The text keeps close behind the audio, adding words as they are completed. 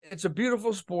it's a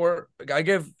beautiful sport. I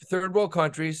give third world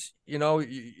countries, you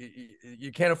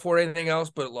can't afford anything else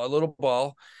but a little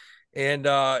ball. And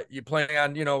you play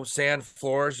on, sand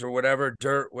floors or whatever,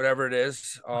 dirt, whatever it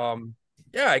is.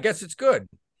 Yeah, I guess it's good.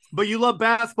 But you love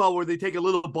basketball where they take a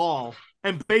little ball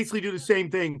and basically do the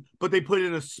same thing, but they put it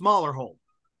in a smaller hole.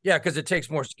 Yeah, because it takes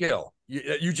more skill.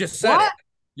 You just said it.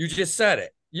 You just said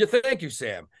it. Thank you,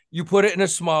 Sam. You put it in a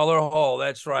smaller hole.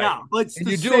 That's right. Yeah, but it's and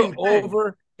the you do same it thing.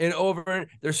 over and over.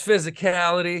 There's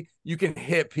physicality. You can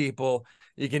hit people.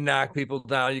 You can knock people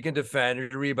down. You can defend. You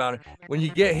can rebound. When you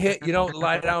get hit, you don't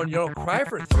lie down. You don't cry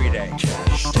for 3 days.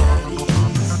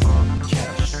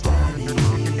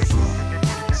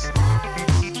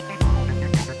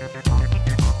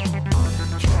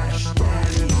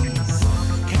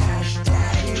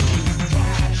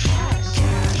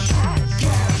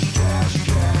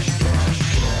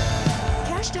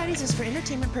 Is for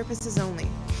entertainment purposes only.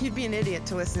 You'd be an idiot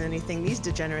to listen to anything these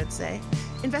degenerates say.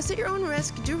 Invest at your own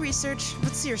risk, do research,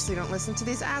 but seriously don't listen to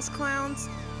these ass clowns.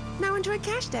 Now enjoy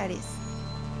Cash Daddies.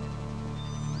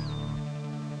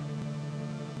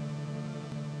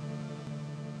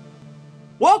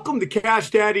 Welcome to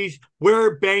Cash Daddies.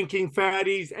 We're banking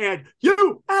fatties and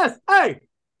USA,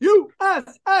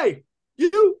 USA,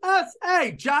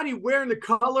 USA. Johnny wearing the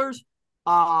colors.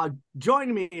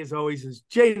 Joining me as always is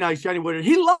Jay Nice, Johnny Woodard.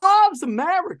 He loves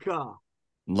America.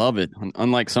 Love it.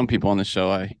 Unlike some people on the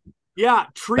show, I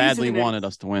badly wanted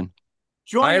us to win.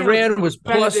 Iran was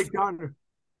plus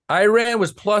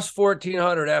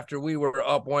 1,400 after we were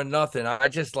up 1-0. I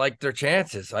just like their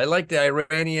chances. I like the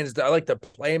Iranians. I like the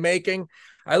playmaking.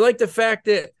 I like the fact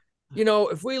that,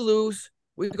 if we lose,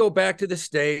 we go back to the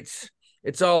States.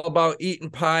 It's all about eating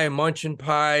pie, munching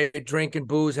pie, drinking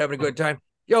booze, having a good time.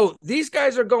 Yo, these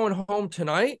guys are going home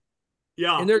tonight.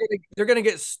 Yeah. And they're gonna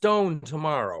get stoned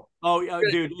tomorrow. Oh, yeah,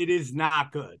 dude, it is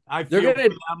not good. That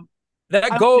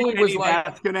goalie was like,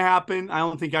 that's gonna happen. I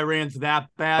don't think Iran's that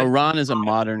bad. Iran is a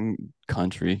modern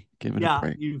country. Give it a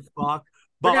break. You fuck.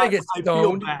 They're gonna get stoned. I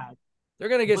feel bad. They're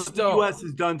gonna get stoned. What the U.S.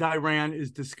 has done to Iran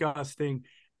is disgusting,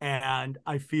 and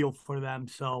I feel for them.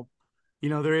 So,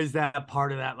 there is that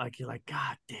part of that. Like you're like,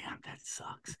 God damn, that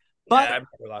sucks. But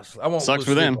I won't. Sucks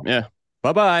for them. Yeah.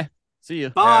 Bye-bye. See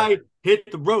you. Bye. Yeah.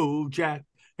 Hit the road, Jack.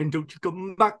 And don't you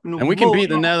come back no And we can more. beat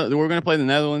the Netherlands. We're going to play the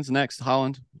Netherlands next,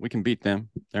 Holland. We can beat them.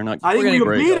 They're not. I think we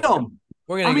can beat them.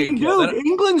 We're going to dude,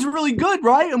 England's really good,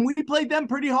 right? And we played them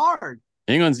pretty hard.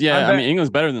 England's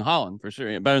England's better than Holland for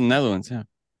sure. Better than the Netherlands, yeah.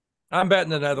 I'm betting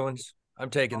the Netherlands.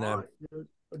 I'm taking them.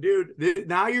 Dude,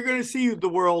 now you're going to see the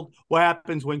world what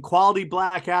happens when quality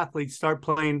black athletes start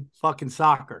playing fucking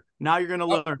soccer. Now you're going to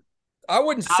learn. I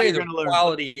wouldn't say they're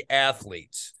quality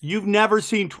athletes. You've never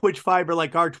seen Twitch fiber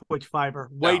like our Twitch fiber.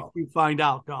 Wait till you find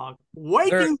out, dog. Wait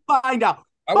till you find out.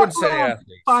 I wouldn't say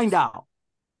athletes. Find out.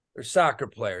 They're soccer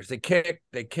players. They kick,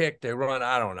 they run.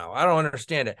 I don't know. I don't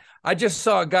understand it. I just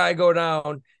saw a guy go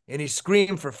down and he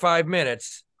screamed for 5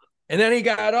 minutes. And then he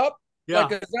got up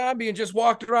like a zombie and just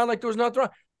walked around like there was nothing wrong.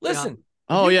 Listen. Yeah.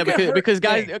 Oh, yeah, because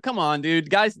guys, come on, dude.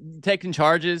 Guys taking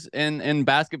charges in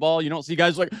basketball. You don't see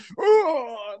guys like,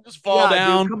 just fall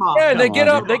down. Dude, come on. Yeah, they get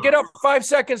up. They get up 5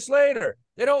 seconds later.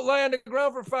 They don't lie on the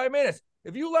ground for 5 minutes.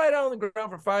 If you lie down on the ground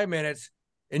for 5 minutes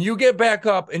and you get back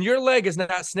up and your leg is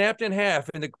not snapped in half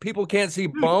and the people can't see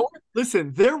bone.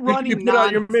 Listen, they're running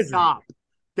non-stop.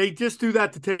 They just do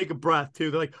that to take a breath,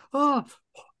 too. They're like, oh.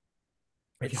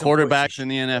 Quarterbacks in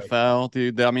the NFL,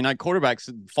 dude. I mean,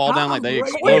 quarterbacks fall down like they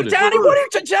exploded. Johnny,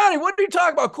 what are you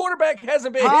talking about? Quarterback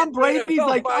hasn't been. Tom Brady's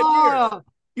like,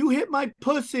 you hit my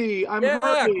pussy. I'm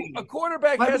hurting. A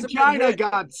quarterback hasn't been hit.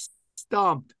 Got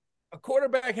stumped. A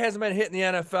quarterback hasn't been hit in the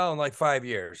NFL in like 5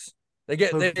 years. They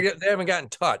haven't gotten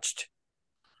touched.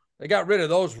 They got rid of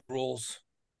those rules.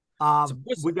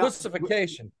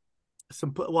 Pussification.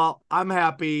 Well, I'm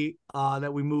happy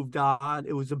that we moved on.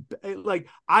 It was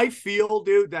I feel,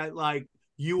 dude, that like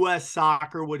U.S.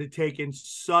 soccer would have taken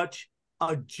such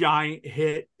a giant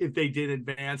hit if they did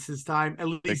advance this time, at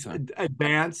least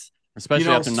advance. Especially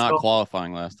after not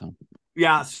qualifying last time.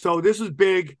 Yeah, so this was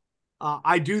big.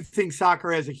 I do think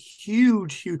soccer has a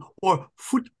huge, or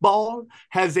football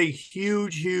has a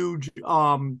huge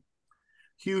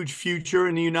future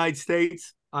in the United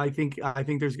States. I think you're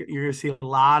going to see a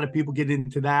lot of people get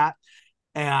into that,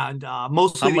 and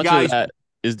mostly the guys. Of that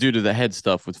is due to the head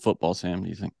stuff with football, Sam? Do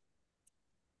you think?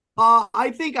 I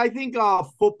think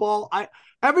football.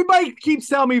 Everybody keeps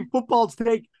telling me football's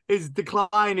take is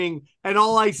declining, and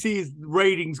all I see is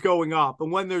ratings going up. And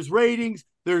when there's ratings,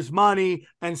 there's money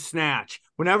and snatch.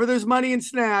 Whenever there's money and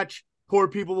snatch, poor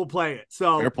people will play it.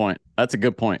 So fair point. That's a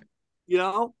good point.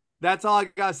 That's all I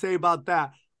gotta say about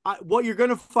that. what you're going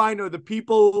to find are the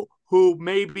people who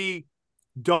maybe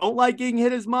don't like getting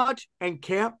hit as much and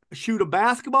can't shoot a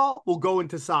basketball will go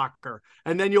into soccer.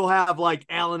 And then you'll have like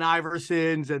Allen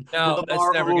Iversons and no, that's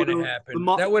never going to happen.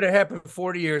 That would have happened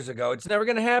 40 years ago. It's never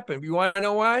going to happen. You want to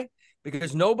know why?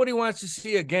 Because nobody wants to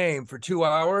see a game for 2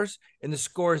 hours and the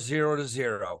score is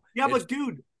 0-0. Yeah, but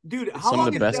dude, how some long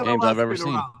of the best MLS games I've ever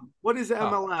seen. Around? What is the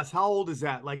MLS? How old is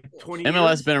that? Like 20 MLS years?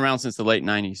 has been around since the late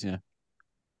 90s, yeah.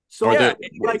 So yeah,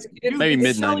 like, dude, maybe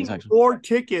mid-90s actually. More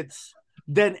tickets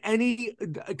than any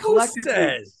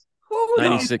collective. Who says?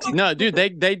 96. No, dude,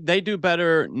 they do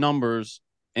better numbers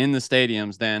in the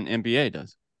stadiums than NBA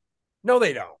does. No,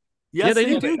 they don't. Yes, yeah, they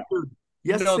do. dude.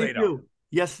 Yes, no, they do.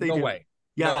 Yes, they do. No way.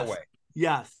 Yes. No way.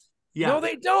 Yes. Yeah. No,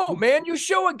 they don't, man. You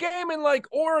show a game in like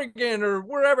Oregon or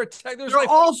wherever. They're like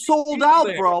all sold out,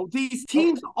 there. Bro. These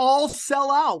teams all sell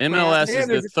out. MLS is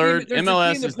the third.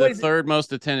 MLS is the third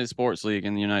most attended sports league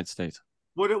in the United States.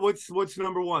 What's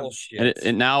number one?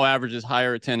 It now averages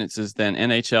higher attendances than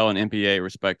NHL and NBA,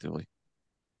 respectively.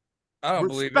 I don't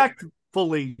believe it.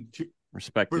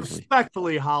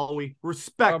 Respectfully, Howie.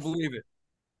 Respectfully. I don't believe it.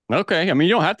 Okay, I mean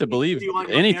you don't have to believe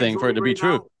anything for it to be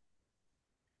true. Now?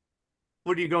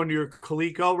 What are you going to your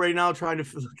Coleco right now trying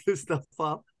to look this stuff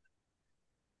up?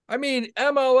 I mean,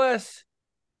 MLS.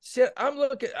 I'm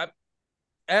looking at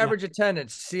average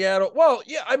attendance. Seattle. Well,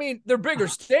 yeah, I mean they're bigger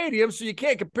stadiums, so you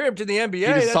can't compare them to the NBA. He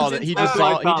just saw that. He just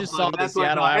saw the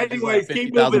Seattle average. Anyways, like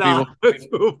 50,000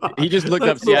 people. He just looked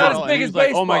up Seattle and he was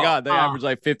like, "Oh my God, they average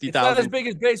like 50,000." Not as big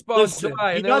as baseball in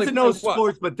July. He doesn't know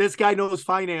sports, but this guy knows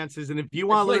finances, and if you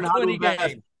want to learn how to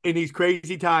invest in these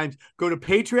crazy times, go to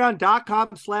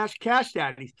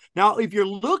patreon.com/cashdaddies. Now, if you're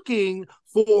looking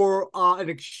for an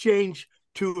exchange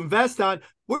to invest on,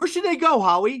 where should they go,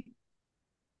 Howie?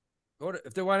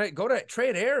 If they want to go to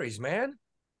Trade Aries, man.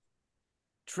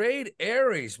 Trade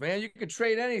Aries, man. You could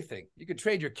trade anything. You could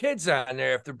trade your kids on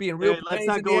there if they're being real. Let's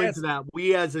not go into that.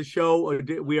 We, as a show,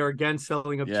 we are against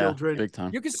selling of children. Big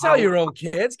time. You can sell your own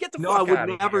kids. Get the fuck out of here. No, I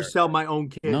would never sell my own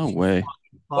kids. No way.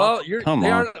 Well,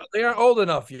 they aren't old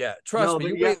enough yet. Trust me.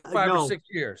 You wait 5 or 6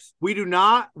 years. We do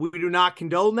not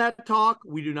condone that talk.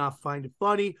 We do not find it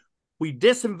funny. We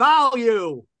disavow.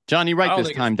 Johnny, write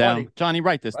this time down. Johnny,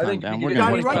 write this time down. We're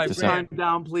Johnny, write this time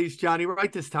down, please. Johnny,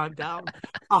 write this time down.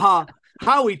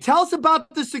 Howie, tell us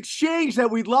about this exchange that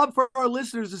we'd love for our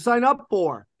listeners to sign up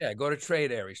for. Yeah, go to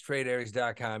Trade Aries,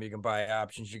 tradearies.com. You can buy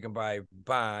options. You can buy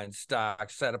bonds,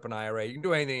 stocks, set up an IRA. You can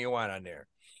do anything you want on there.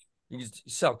 You can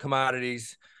sell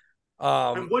commodities.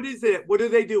 And what is it? What do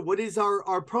they do? What is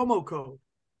our promo code?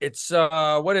 It's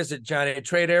what is it, Johnny?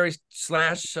 Trade Aries /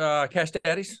 Cash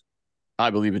Daddies?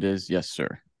 I believe it is. Yes,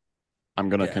 sir. I'm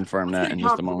going to confirm that in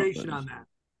just a moment. On that.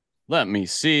 Let me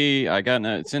see. I got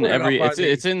it's in every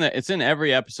it's in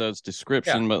every episode's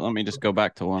description, but let me just go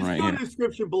back to one right here.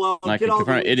 Description below. I can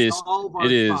confirm it is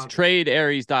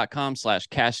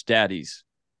tradearies.com/cashdaddies.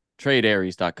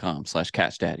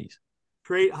 Tradearies.com/cashdaddies.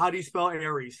 Trade. How do you spell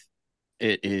Aries?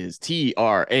 It is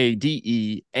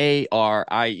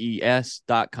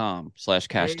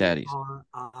TRADEARIES.com/cashdaddies.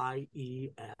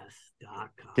 ARIES.com.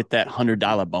 Get that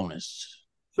 $100 bonus.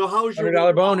 So how is your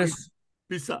 $100 bonus?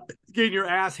 Besides getting your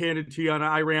ass handed to you on an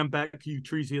Iran bet, you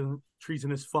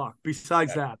treasonous fuck.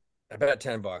 Besides that, I bet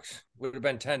 $10 would have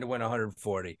been 10 to win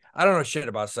 140. I don't know shit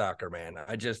about soccer, man.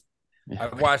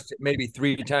 I've watched it maybe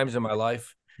 3 times in my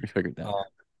life. We figured that.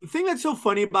 The thing that's so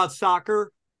funny about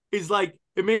soccer is like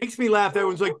it makes me laugh.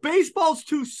 Everyone's like, baseball's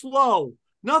too slow.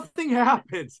 Nothing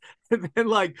happens, and then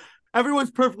like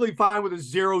everyone's perfectly fine with a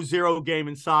 0-0 game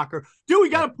in soccer. Dude, we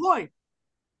got a point.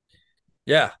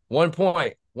 Yeah, 1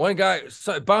 point. One guy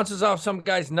bounces off some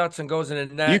guy's nuts and goes in a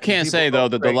net. You can't say, though,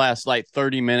 that the last,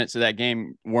 30 minutes of that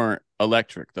game weren't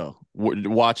electric, though,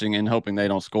 watching and hoping they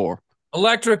don't score.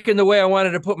 Electric in the way I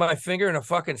wanted to put my finger in a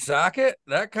fucking socket?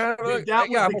 That kind of... Dude, that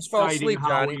was I almost fell asleep,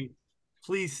 Johnny. Howie.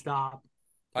 Please stop.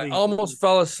 Please. I almost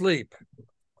fell asleep.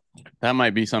 That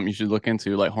might be something you should look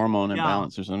into, like hormone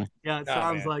imbalance or something. Yeah, it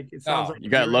sounds like... You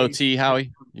got low T,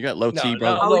 Howie? You got low T,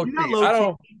 brother? Low T.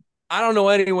 I don't know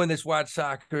anyone that's watched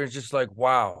soccer is just like,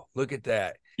 wow, look at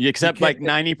that. You accept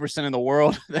 90% of the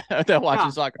world that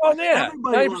watches soccer. Oh yeah,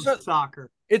 everybody loves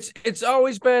soccer. It's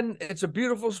always been. It's a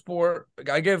beautiful sport.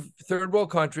 I give third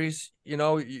world countries. You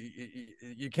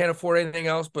can't afford anything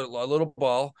else but a little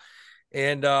ball,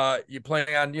 and you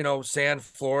play on sand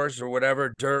floors or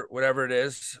whatever, dirt, whatever it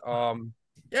is.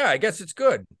 Yeah, I guess it's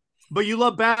good. But you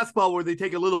love basketball where they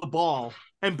take a little ball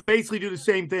and basically do the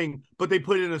same thing, but they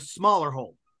put it in a smaller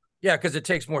hole. Yeah, because it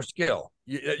takes more skill.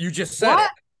 You just said it.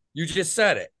 You just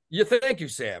said it. Thank you,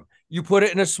 Sam. You put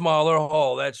it in a smaller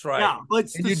hole. That's right. Yeah,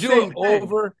 but you do it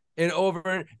over and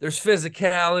over. There's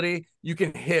physicality. You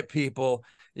can hit people.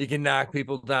 You can knock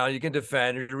people down. You can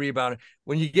defend or rebound.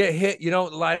 When you get hit, you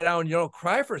don't lie down. You don't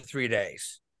cry for 3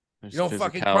 days. There's You don't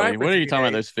fucking cry. What are you talking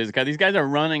about? There's physical. These guys are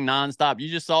running nonstop. You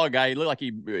just saw a guy. He looked like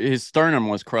his sternum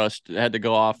was crushed. It had to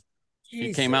go off.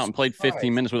 He came out and played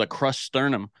 15 minutes with a crushed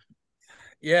sternum.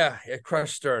 Yeah, it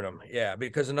crushed sternum. Yeah,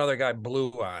 because another guy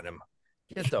blew on him.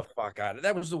 Get the fuck out of it.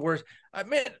 That was the worst.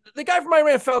 Man, the guy from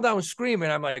Iran fell down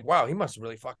screaming. I'm like, wow, he must have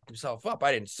really fucked himself up.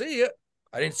 I didn't see it.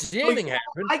 I didn't see anything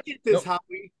happen. I get this,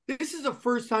 Howie. This is the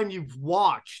first time you've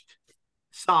watched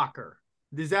soccer.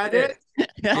 Is that it?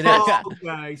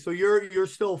 Okay. So you're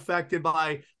still affected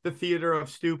by the theater of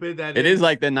stupid. It is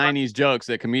like the 90s jokes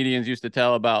that comedians used to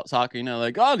tell about soccer. You know,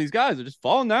 like, oh, these guys are just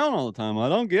falling down all the time. I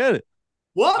don't get it.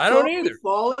 What? I don't either.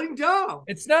 Falling down.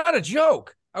 It's not a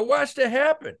joke. I watched it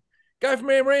happen. Guy from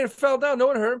Iran fell down. No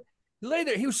one hurt him. He lay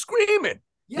there. He was screaming.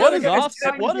 Yeah, what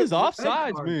is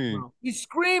offsides mean? He's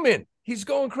screaming. He's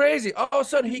going crazy. All of a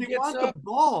sudden, he gets up. The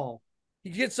ball. He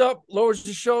gets up, lowers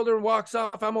his shoulder, and walks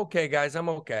off. I'm okay, guys. I'm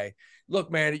okay.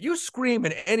 Look, man, you scream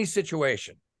in any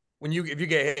situation. If you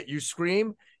get hit, you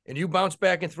scream and you bounce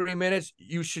back in 3 minutes,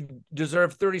 you should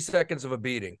deserve 30 seconds of a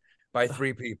beating by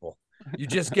 3 people. You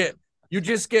just get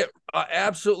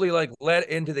absolutely like let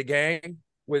into the gang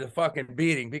with a fucking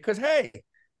beating because, hey,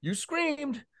 you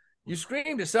screamed. You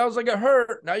screamed. It sounds like it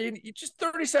hurt. Now you just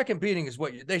 30-second beating is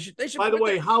what they should. By the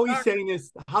way, Howie's saying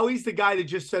this. Howie's the guy that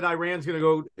just said Iran's going to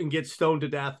go and get stoned to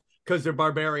death because they're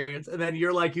barbarians, and then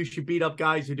you're like, you should beat up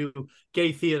guys who do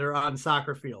gay theater on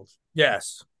soccer fields.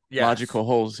 Yes. Logical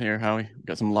holes here, Howie.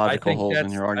 Got some logical holes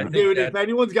in your argument, dude. If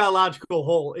anyone's got a logical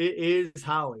hole, it is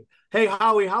Howie. Hey,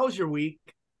 Howie, how's your week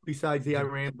besides the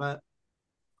Iran bet?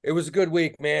 It was a good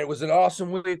week, man. It was an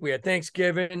awesome week. We had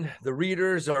Thanksgiving. The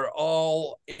readers are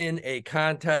all in a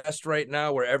contest right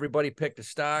now where everybody picked a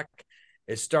stock.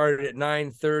 It started at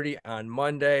 9:30 on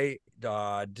Monday,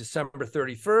 December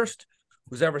 31st.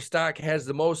 Whoever stock has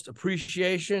the most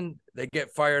appreciation, they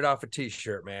get fired off a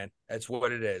T-shirt, man. That's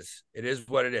what it is. It is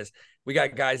what it is. We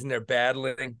got guys in there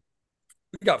battling.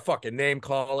 We got fucking name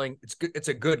calling. It's good. It's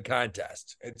a good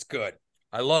contest. It's good.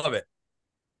 I love it.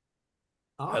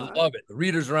 I love it. The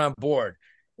readers are on board.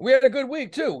 We had a good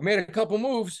week too. We made a couple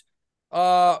moves.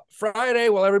 Friday,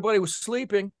 while everybody was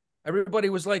sleeping, everybody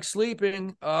was like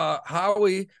sleeping.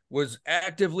 Howie was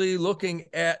actively looking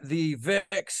at the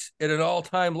VIX at an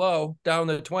all-time low, down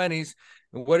the 20s.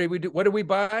 And what did we do? What did we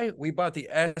buy? We bought the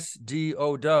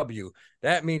SDOW.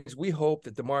 That means we hope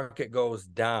that the market goes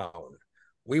down.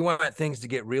 We want things to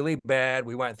get really bad.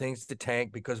 We want things to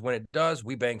tank because when it does,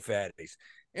 we bang fatties.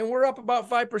 And we're up about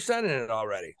 5% in it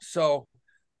already. So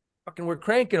fucking we're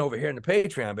cranking over here in the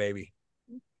Patreon, baby.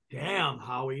 Damn,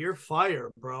 Howie, you're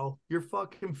fire, bro. You're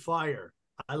fucking fire.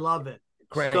 I love it.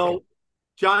 Cranking. So,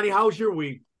 Johnny, how's your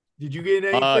week? Did you get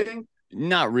anything?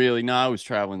 Not really. No, I was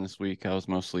traveling this week. I was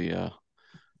mostly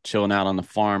chilling out on the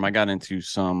farm. I got into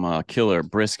some killer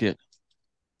brisket.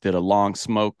 Did a long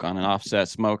smoke on an offset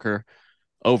smoker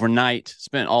overnight.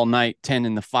 Spent all night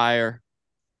tending the fire.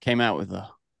 Came out with a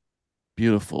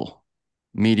beautiful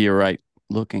meteorite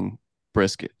looking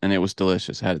brisket, and it was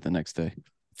delicious. Had it the next day.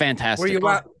 Fantastic.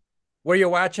 Were you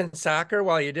watching soccer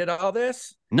while you did all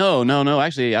this? No.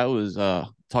 Actually, I was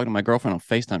talking to my girlfriend on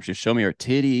FaceTime. She showed me her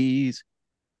titties.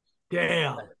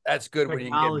 Damn. That's good when you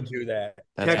can get to do that.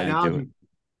 That's how you do it.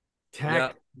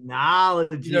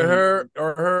 Technology. Either her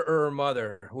or her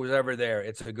mother, who's ever there.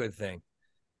 It's a good thing.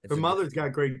 Her mother's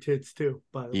got great tits too.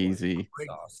 But easy.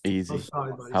 Oh,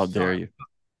 sorry, buddy. How dare you?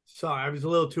 Sorry, I was a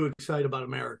little too excited about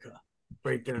America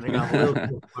right there. And I got a little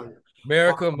too excited.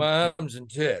 America, moms, and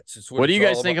tits. What do you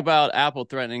guys think about Apple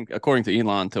threatening, according to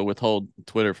Elon, to withhold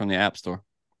Twitter from the App Store?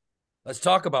 Let's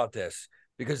talk about this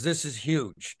because this is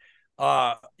huge.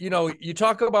 You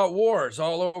talk about wars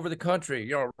all over the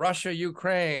country, Russia,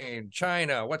 Ukraine,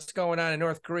 China, what's going on in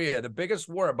North Korea, the biggest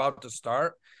war about to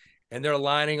start, and they're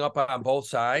lining up on both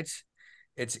sides.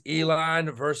 It's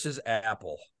Elon versus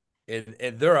Apple.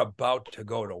 And they're about to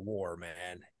go to war,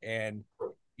 man. And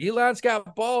Elon's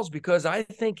got balls because I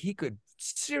think he could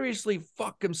seriously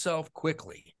fuck himself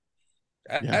quickly.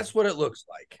 That's what it looks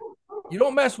like. You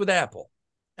don't mess with Apple.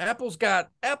 Apple's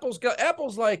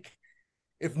like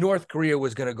if North Korea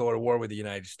was going to go to war with the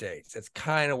United States. That's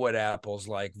kind of what Apple's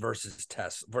like versus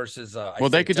Tesla versus.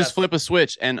 They could just flip a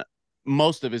switch and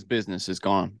most of his business is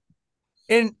gone.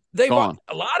 And a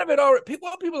lot of it already. People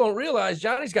don't realize.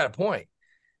 Johnny's got a point.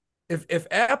 If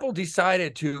Apple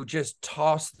decided to just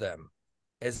toss them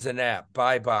as an app,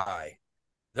 bye,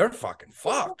 they're fucking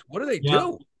fucked. What do they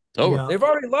do? It's over. They've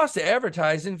already lost the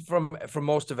advertising from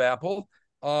most of Apple.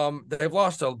 They've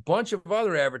lost a bunch of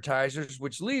other advertisers,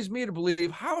 which leads me to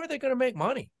believe, how are they going to make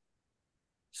money?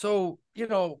 So,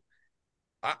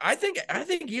 I think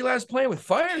Eli's playing with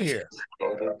fire here.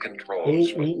 Global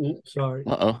controls. Sorry.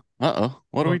 What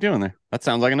are we doing there? That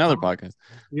sounds like another podcast.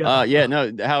 Yeah.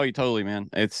 No, Howie, totally, man.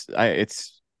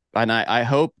 I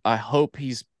hope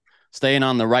he's staying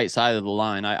on the right side of the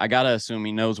line. I gotta assume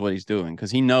he knows what he's doing, because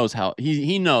he knows how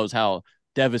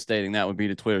devastating that would be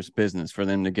to Twitter's business for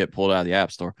them to get pulled out of the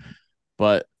App Store.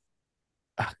 But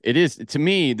it is, to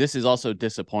me, this is also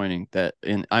disappointing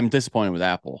I'm disappointed with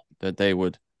Apple that they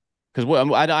would,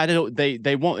 because I don't,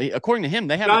 they won't, according to him,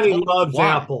 they have Johnny loves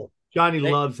Apple. Johnny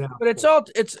loves Apple. But it's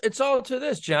all to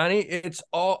this, Johnny. It's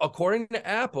all, according to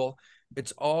Apple,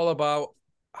 it's all about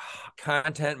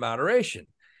content moderation.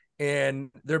 And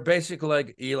they're basically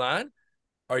like, Elon,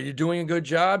 are you doing a good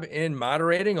job in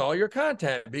moderating all your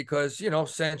content? Because,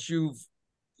 since you've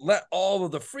let all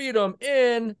of the freedom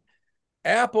in,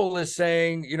 Apple is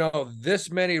saying, this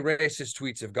many racist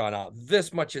tweets have gone out,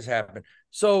 this much has happened.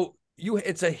 So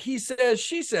it's a he says,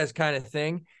 she says kind of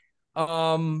thing.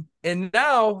 And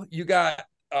now you got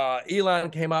Elon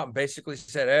came out and basically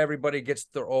said everybody gets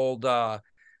their old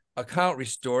account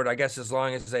restored, I guess, as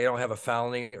long as they don't have a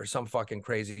felony or some fucking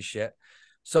crazy shit.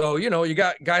 So, you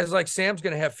got guys like Sam's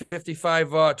going to have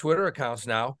 55 Twitter accounts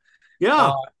now.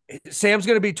 Yeah. Sam's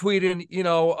going to be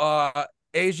tweeting,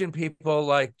 Asian people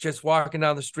like just walking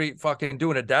down the street, fucking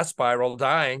doing a death spiral,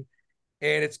 dying.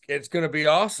 And it's going to be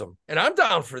awesome. And I'm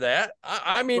down for that.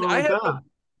 I mean,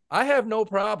 I have no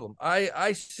problem.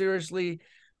 I seriously,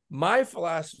 my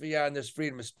philosophy on this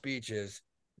freedom of speech is,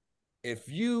 if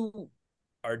you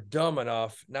are dumb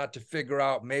enough not to figure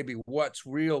out maybe what's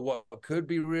real, what could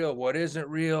be real, what isn't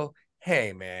real,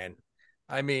 hey man,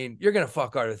 I mean, you're gonna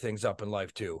fuck other things up in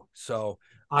life too. So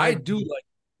I do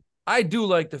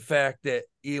like the fact that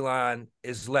Elon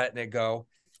is letting it go.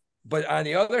 But on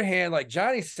the other hand, like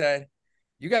Johnny said,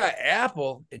 you got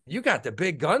Apple, you got the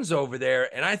big guns over there.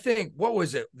 And I think, what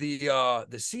was it? The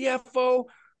CFO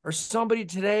or somebody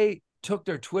today took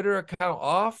their Twitter account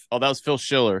off. Oh, that was Phil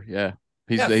Schiller. Yeah.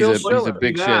 He's a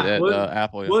big shit at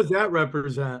Apple. What does that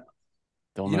represent?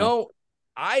 Don't know.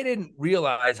 I didn't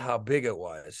realize how big it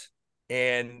was.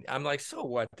 And I'm like, so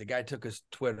what? The guy took his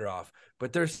Twitter off.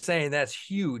 But they're saying that's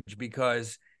huge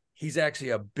because he's actually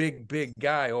a big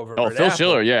guy over at Phil Apple.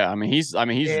 Schiller, yeah. I mean,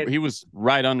 he was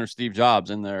right under Steve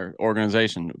Jobs in their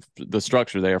organization, the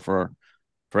structure there for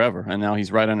forever. And now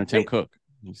he's right under Tim Cook.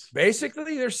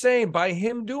 Basically, they're saying by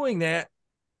him doing that,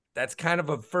 that's kind of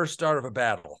a first start of a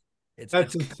battle.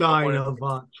 That's a sign of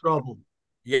trouble.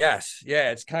 Yes.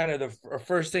 Yeah. It's kind of the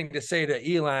first thing to say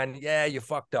to Elon. Yeah, you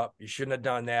fucked up. You shouldn't have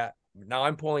done that. Now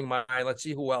I'm pulling mine. Let's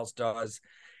see who else does.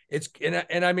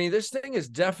 And I mean, this thing is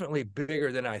definitely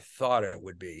bigger than I thought it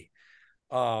would be.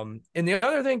 And the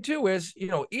other thing too is,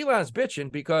 Elon's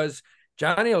bitching because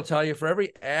Johnny will tell you, for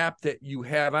every app that you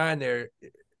have on there,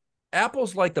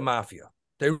 Apple's like the mafia.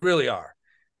 They really are.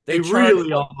 They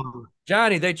really are.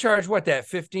 Johnny, they charge what, that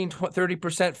 15,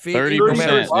 30% fee?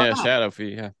 30%, yeah, shadow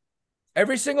fee, yeah.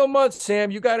 Every single month,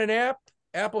 Sam, you got an app,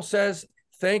 Apple says,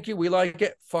 thank you, we like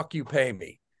it, fuck you, pay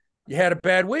me. You had a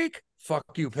bad week? Fuck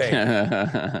you, pay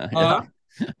me.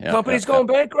 Company's going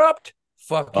bankrupt?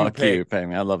 Fuck you, pay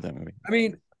me. I love that movie. I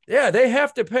mean, yeah, they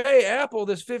have to pay Apple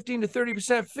this 15 to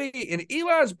 30% fee, and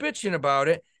Elon's bitching about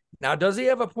it. Now, does he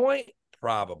have a point?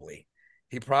 Probably.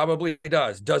 He probably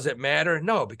does. Does it matter?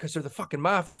 No, because they're the fucking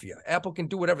mafia. Apple can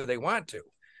do whatever they want to.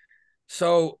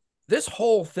 So this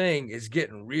whole thing is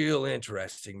getting real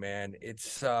interesting, man.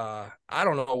 It's I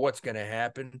don't know what's going to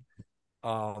happen.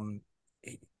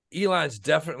 Elon's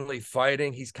definitely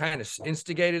fighting. He's kind of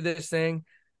instigated this thing.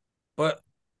 But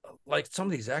like some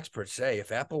of these experts say,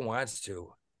 if Apple wants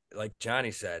to, like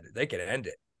Johnny said, they could end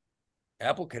it.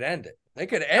 Apple could end it. They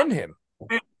could end him.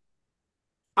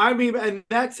 I mean, and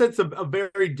that sets a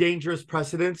very dangerous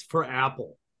precedence for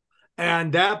Apple.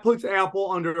 And that puts Apple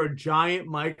under a giant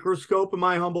microscope, in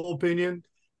my humble opinion.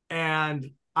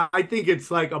 And I think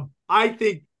it's like I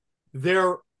think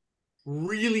they're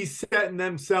really setting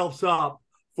themselves up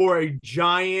for a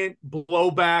giant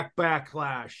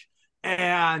backlash.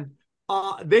 And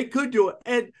they could do it.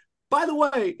 And by the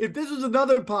way, if this was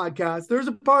another podcast, there's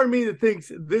a part of me that thinks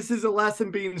this is a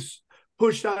lesson being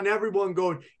pushed on everyone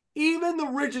going, even the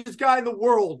richest guy in the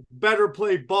world better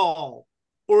play ball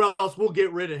or else we'll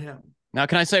get rid of him. Now,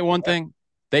 can I say one thing?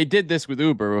 They did this with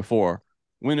Uber before.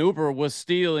 When Uber was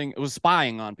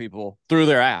spying on people through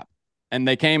their app. And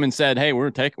they came and said, hey, we're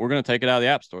going to take it out of the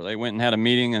App Store. They went and had a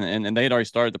meeting and they had already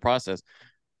started the process.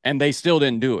 And they still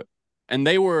didn't do it. And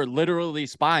they were literally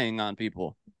spying on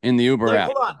people in the Uber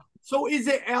app. Hold on. So is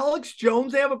it Alex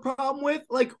Jones they have a problem with?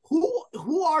 Like,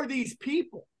 who are these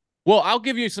people? Well, I'll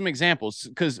give you some examples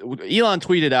because Elon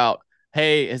tweeted out,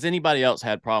 "Hey, has anybody else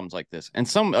had problems like this?" And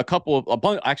a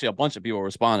bunch of people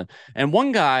responded. And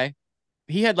one guy,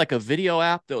 he had like a video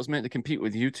app that was meant to compete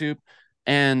with YouTube,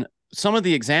 and some of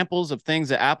the examples of things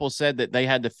that Apple said that they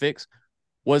had to fix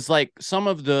was like some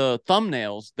of the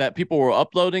thumbnails that people were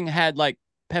uploading had like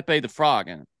Pepe the Frog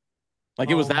in it. Like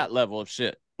it was that level of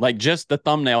shit. Like just the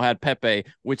thumbnail had Pepe,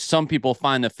 which some people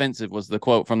find offensive, was the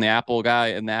quote from the Apple guy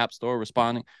in the App Store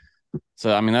responding.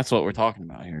 So, I mean, that's what we're talking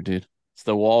about here, dude. It's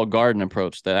the walled garden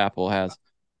approach that Apple has.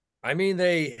 I mean,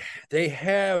 they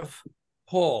have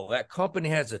pull. That company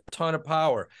has a ton of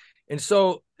power. And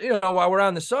so, while we're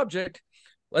on the subject,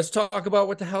 let's talk about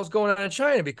what the hell's going on in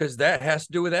China, because that has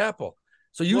to do with Apple.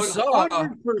 So you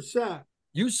 100%.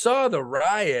 saw the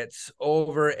riots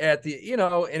over at the,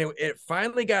 and it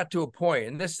finally got to a point,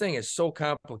 and this thing is so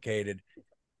complicated.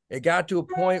 It got to a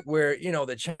point where,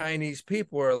 the Chinese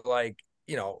people were like,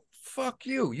 fuck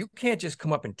you. You can't just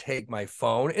come up and take my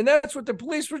phone. And that's what the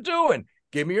police were doing.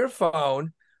 Give me your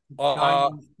phone. Are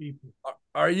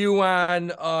you on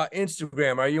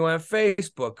Instagram? Are you on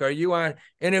Facebook? Are you on?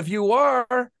 And if you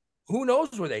are, who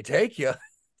knows where they take you?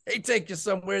 They take you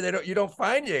somewhere you don't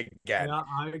find you again. Yeah,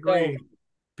 I agree. So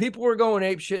people were going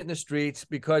ape shit in the streets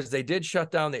because they did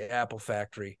shut down the Apple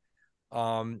factory.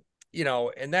 And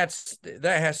that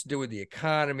has to do with the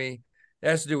economy. It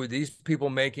has to do with these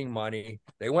people making money.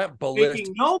 They went ballistic.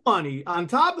 Making no money on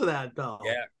top of that, though.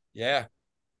 Yeah.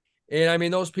 And I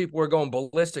mean, those people were going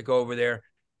ballistic over there.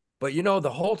 But, the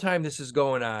whole time this is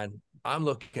going on, I'm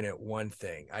looking at one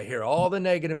thing. I hear all the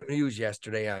negative news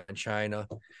yesterday on China.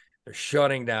 They're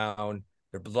shutting down.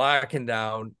 They're blocking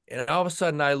down. And all of a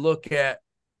sudden, I look at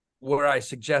where I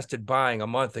suggested buying a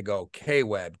month ago,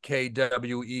 KWEB,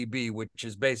 KWEB, which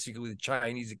is basically the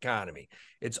Chinese economy.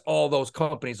 It's all those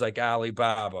companies like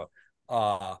Alibaba,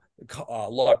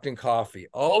 Lupton Coffee,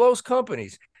 all those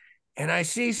companies. And I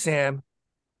see, Sam,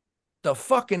 the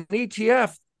fucking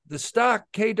ETF, the stock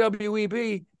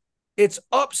KWEB, it's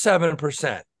up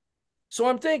 7%. So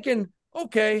I'm thinking,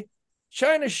 okay,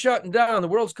 China's shutting down. The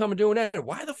world's coming to an end.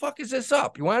 Why the fuck is this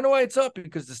up? You want to know why it's up?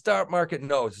 Because the stock market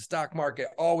knows. The stock market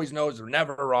always knows they're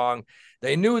never wrong.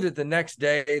 They knew that the next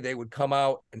day they would come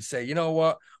out and say, you know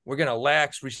what? We're going to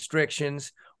lax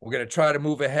restrictions. We're going to try to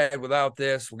move ahead without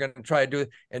this. We're going to try to do it.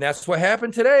 And that's what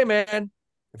happened today, man.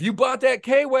 If you bought that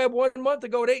KWEB 1 month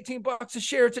ago at $18 a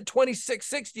share, it's at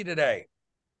 $26.60 today.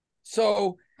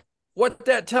 So what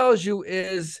that tells you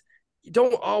is you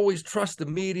don't always trust the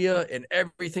media and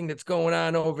everything that's going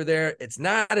on over there. It's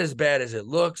not as bad as it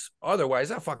looks. Otherwise,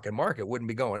 that fucking market wouldn't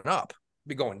be going up. It'd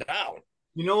be going down.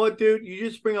 You know what, dude? You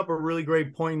just bring up a really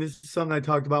great point. This is something I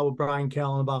talked about with Brian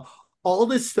Callen about all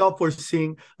this stuff we're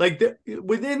seeing. Like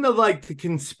within the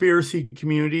conspiracy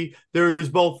community, there's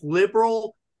both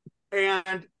liberal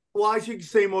and, well, I should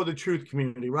say more the truth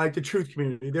community, right? The truth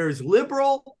community. There's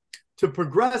liberal to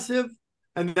progressive,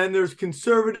 and then there's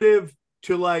conservative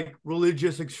to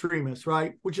religious extremists,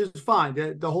 right? Which is fine,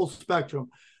 the whole spectrum.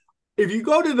 If you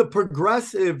go to the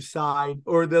progressive side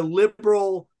or the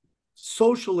liberal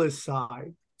socialist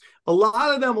side, a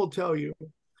lot of them will tell you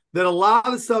that a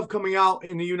lot of stuff coming out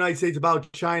in the United States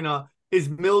about China is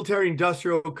military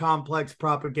industrial complex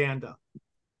propaganda.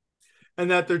 And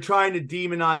that they're trying to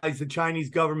demonize the Chinese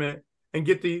government and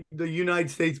get the United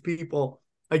States people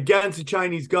against the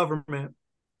Chinese government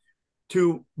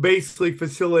to basically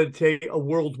facilitate a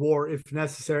world war if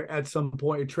necessary at some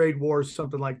point, a trade war or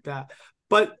something like that.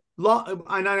 But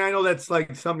I know that's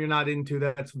something you're not into.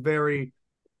 That's very,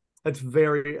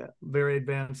 very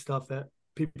advanced stuff that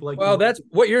people like. Well, that's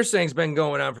what you're saying has been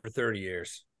going on for 30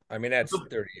 years. I mean, that's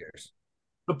 30 years.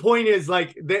 The point is, a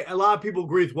lot of people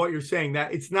agree with what you're saying,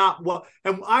 that it's not what,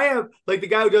 and I have, the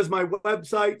guy who does my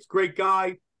website, great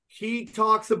guy. He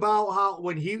talks about how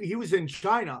when he was in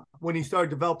China, when he started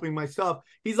developing my stuff,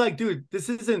 he's like, dude, it's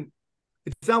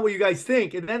not what you guys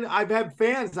think. And then I've had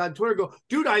fans on Twitter go,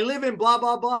 dude, I live in blah,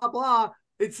 blah, blah, blah.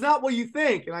 It's not what you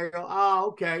think. And I go, oh,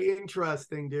 okay.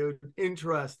 Interesting, dude.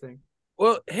 Interesting.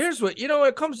 Well, here's what,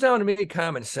 it comes down to me,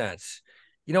 common sense.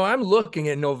 I'm looking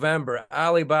in November,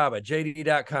 Alibaba,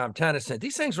 JD.com, Tencent.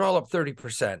 These things are all up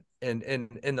 30%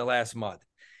 in the last month.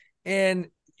 And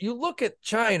you look at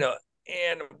China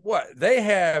and they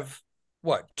have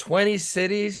 20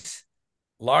 cities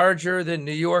larger than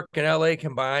New York and LA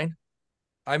combined.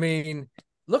 I mean,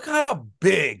 look how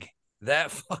big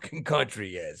that fucking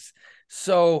country is.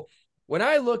 So when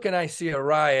I look and I see a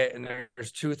riot and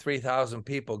there's 2,000-3,000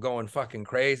 people going fucking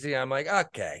crazy, I'm like,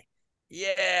 okay,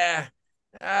 yeah,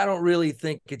 I don't really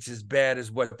think it's as bad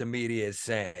as what the media is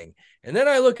saying. And then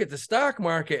I look at the stock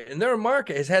market, and their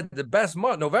market has had the best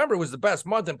month. November was the best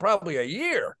month in probably a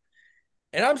year.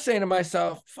 And I'm saying to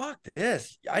myself, fuck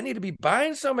this. I need to be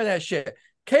buying some of that shit.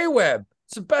 K-Web,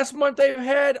 it's the best month they've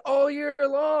had all year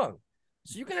long.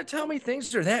 So you're going to tell me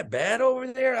things are that bad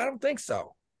over there? I don't think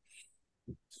so.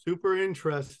 Super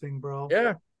interesting, bro.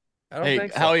 Yeah, I don't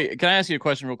think so. Howie, can I ask you a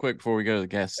question real quick before we go to the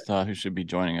guest who should be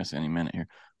joining us any minute here?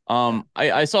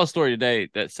 I saw a story today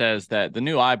that says that the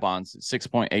new I bonds,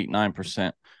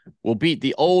 6.89%, will beat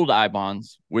the old I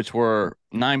bonds, which were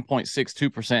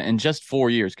 9.62% in just 4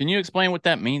 years. Can you explain what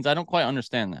that means? I don't quite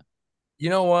understand that. You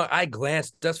know what?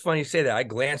 That's funny you say that. I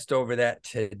glanced over that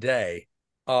today.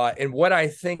 And what I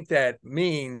think that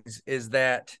means is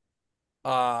that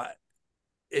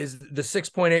is the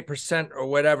 6.8% or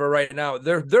whatever right now,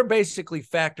 they're basically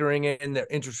factoring in the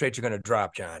interest rates are going to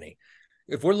drop, Johnny.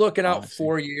 If we're looking out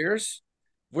 4 years,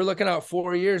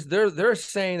 they're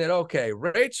saying that, okay,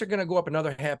 rates are going to go up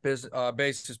another half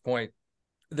basis point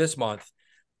this month.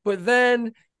 But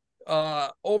then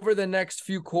over the next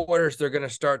few quarters, they're going to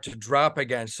start to drop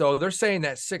again. So they're saying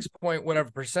that 6 point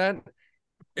whatever percent,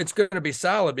 it's going to be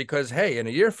solid because, hey, in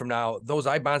a year from now, those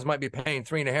I bonds might be paying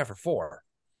 3.5 or 4.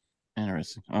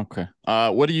 Interesting. Okay.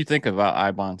 What do you think about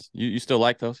I bonds? You still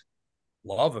like those?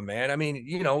 Love them, man. I mean,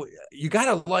 you know, you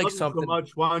gotta like something so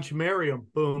much. Why don't you marry him?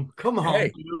 Boom. Come on,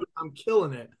 hey, dude. I'm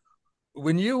killing it.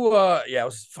 When you it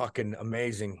was fucking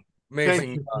amazing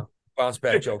bounce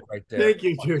back joke right there. Thank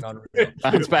you, dude.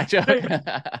 Bounce back joke.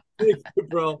 Thank you,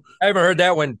 bro. I haven't heard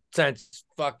that one since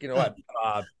the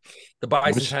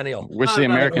bicentennial. Wish the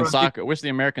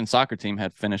American soccer team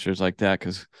had finishers like that,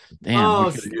 because damn,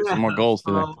 we could use some more goals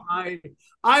today.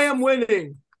 I am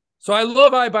winning. So I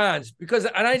love I bonds because,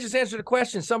 and I just answered a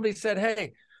question. Somebody said,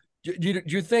 "Hey, do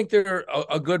you think they're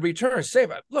a good return?" Say,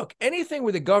 look, anything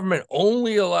where the government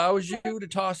only allows you to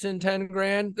toss in 10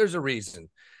 grand, there's a reason,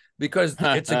 because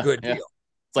it's a good deal.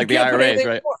 It's like the IRAs,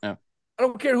 right? Yeah. I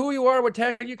don't care who you are, what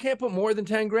tax, you can't put more than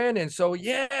 10 grand in. So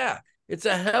yeah, it's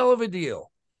a hell of a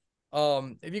deal.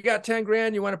 If you got 10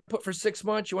 grand, you want to put for 6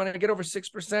 months, you want to get over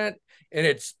 6%, and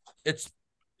it's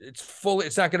fully,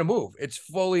 it's not going to move. It's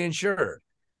fully insured.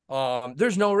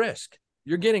 There's no risk.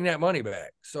 You're getting that money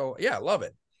back. So yeah, I love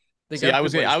it.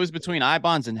 I was between I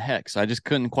bonds and Hex. I just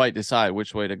couldn't quite decide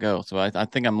which way to go. So I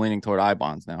think I'm leaning toward I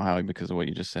bonds now, Howie, because of what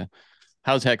you just said.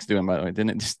 How's Hex doing, by the way?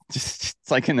 Didn't it just it's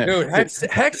like in the dude? Hex.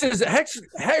 Here's why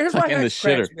Hex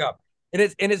cracks me up, and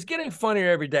it's getting funnier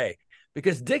every day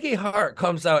because Dickie Hart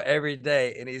comes out every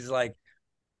day and he's like,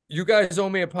 "You guys owe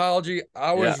me an apology.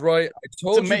 I was right. I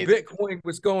told you Bitcoin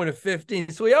was going to 15."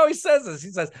 So he always says this.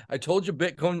 He says, "I told you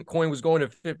Bitcoin was going to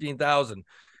 15,000."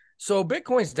 So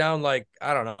Bitcoin's down like,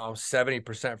 I don't know,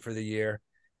 70% for the year.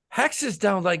 Hex is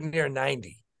down like near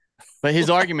 90. But his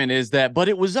argument is that, but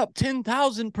it was up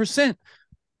 10,000%.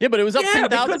 Yeah, but it was up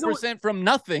 10,000% from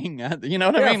nothing. You know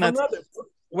what I mean?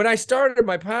 When I started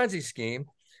my Ponzi scheme,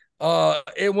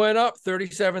 it went up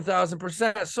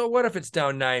 37,000%. So what if it's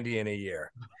down 90 in a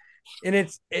year? And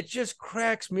it just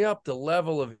cracks me up, the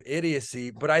level of idiocy,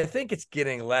 but I think it's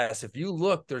getting less. If you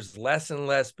look, there's less and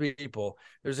less people.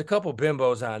 There's a couple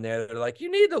bimbos on there that are like, you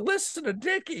need to listen to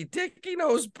Dickie. Dickie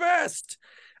knows best.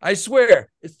 I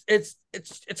swear, it's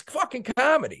fucking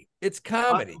comedy. It's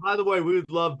comedy. By the way, we would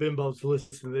love bimbos to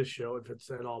listen to this show if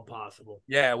it's at all possible.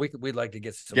 Yeah, we'd like to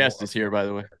get some guest is here, by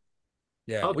the way.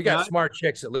 Yeah, okay. We got smart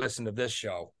chicks that listen to this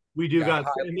show. We do got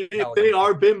if they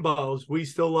are bimbos, we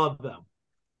still love them.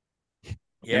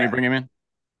 Yeah. Can we bring him in?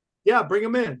 Yeah, bring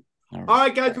him in. All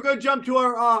right, guys, we're gonna jump to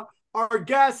our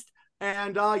guest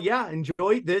and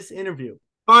enjoy this interview.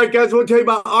 All right, guys, I want to tell you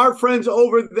about our friends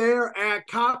over there at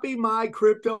Copy My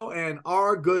Crypto and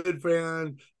our good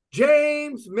friend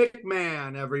James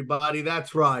McMahon, everybody.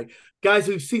 That's right. Guys,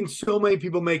 we've seen so many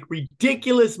people make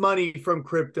ridiculous money from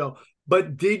crypto,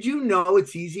 but did you know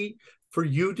it's easy for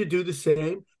you to do the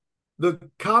same? The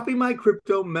Copy My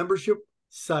Crypto membership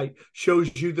site shows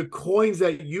you the coins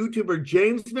that YouTuber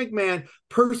James McMahon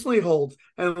personally holds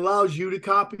and allows you to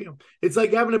copy them. It's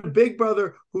like having a big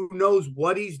brother who knows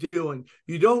what he's doing.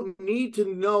 You don't need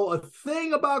to know a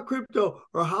thing about crypto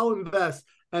or how to invest,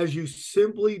 as you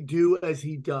simply do as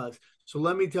he does. So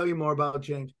let me tell you more about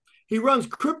James. He runs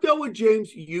Crypto with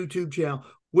James YouTube channel,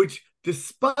 which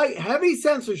despite heavy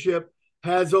censorship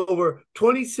has over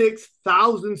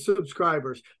 26,000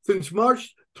 subscribers. Since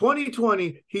March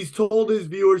 2020, he's told his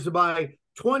viewers to buy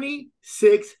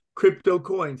 26 crypto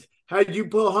coins. Had you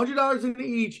put $100 into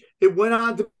each, it went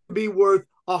on to be worth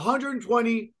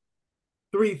 $123,000.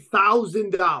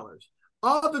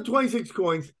 Of the 26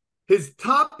 coins, his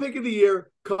top pick of the year,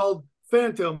 called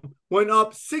Phantom went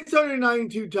up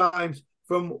 692 times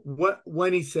from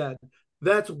when he said.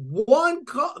 That's one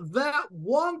call. That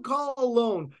one call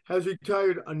alone has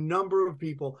retired a number of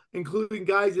people, including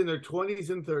guys in their 20s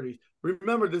and 30s.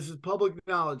 Remember, this is public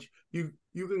knowledge. You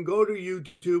can go to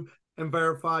YouTube and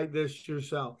verify this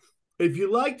yourself. If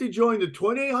you'd like to join the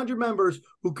 2,800 members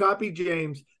who copy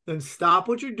James, then stop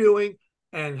what you're doing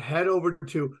and head over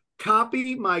to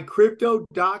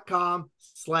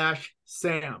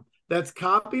copymycrypto.com/Sam. That's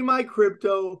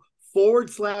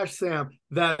copymycrypto.com/Sam.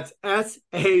 That's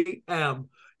SAM.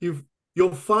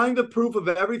 You'll find the proof of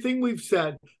everything we've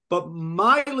said, but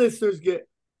my listeners get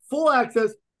full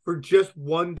access for just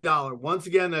 $1. Once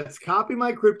again, that's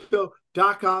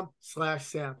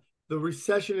copymycrypto.com/Sam. The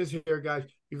recession is here, guys.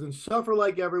 You can suffer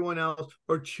like everyone else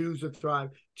or choose to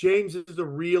thrive. James is the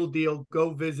real deal.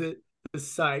 Go visit the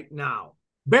site now.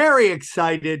 Very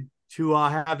excited to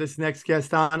have this next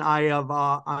guest on.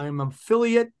 I'm an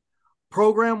affiliate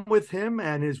program with him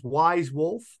and his Wise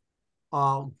Wolf,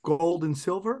 gold and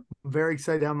silver. I'm very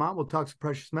excited to have him on. We'll talk some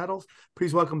precious metals.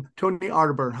 Please welcome Tony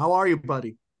Arterburn. How are you,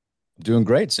 buddy? Doing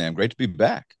great, Sam. Great to be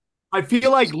back. I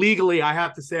feel like legally I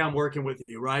have to say I'm working with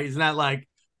you, right? Isn't that like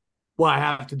what I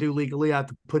have to do legally? I have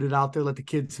to put it out there, let the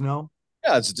kids know.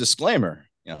 Yeah, it's a disclaimer.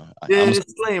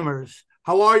 Disclaimers.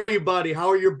 How are you, buddy? How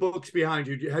are your books behind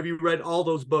you? Have you read all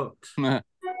those books? No,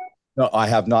 I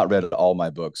have not read all my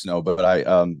books. No, but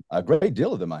a great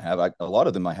deal of them I have. A lot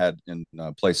of them I had in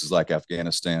places like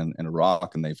Afghanistan and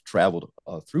Iraq, and they've traveled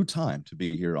through time to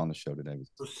be here on the show today.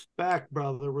 Respect,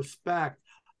 brother. Respect.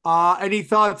 Any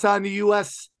thoughts on the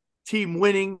U.S. team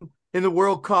winning in the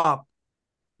World Cup?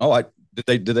 Oh,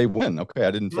 did they win? Okay,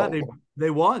 I didn't. Yeah,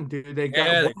 they won, dude. They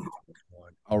won.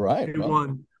 All right, they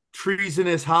won.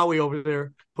 Treasonous Howie over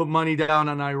there put money down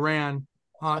on Iran.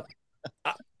 I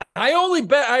only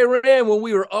bet Iran when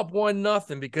we were up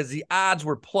 1-0 because the odds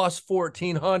were plus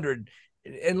 1,400.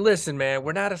 And listen, man,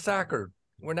 we're not a soccer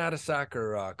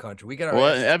country. We got our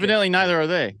evidently neither are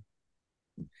they.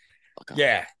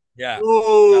 Yeah.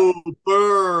 Oh,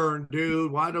 burn,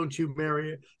 dude. Why don't you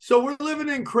marry it? So we're living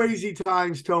in crazy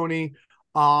times, Tony.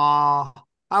 I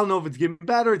don't know if it's getting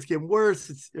better, it's getting worse,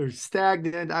 it's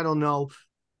stagnant. I don't know.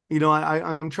 You know,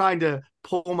 I'm trying to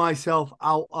pull myself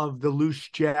out of the loose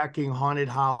jacking haunted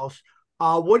house.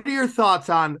 What are your thoughts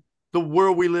on the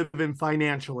world we live in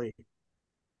financially?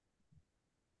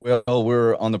 Well,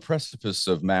 we're on the precipice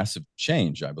of massive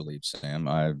change, I believe, Sam.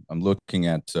 I'm looking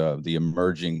at the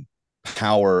emerging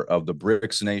power of the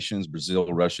BRICS nations,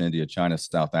 Brazil, Russia, India, China,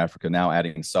 South Africa, now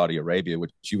adding Saudi Arabia,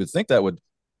 which you would think that would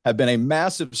have been a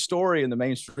massive story in the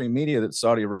mainstream media that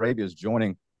Saudi Arabia is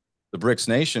joining the BRICS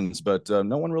nations, but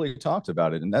no one really talked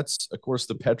about it. And that's, of course,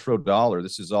 the petrodollar.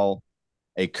 This is all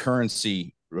a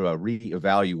currency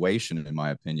reevaluation, in my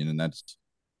opinion. And that's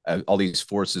all these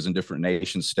forces in different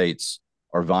nation states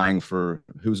are vying for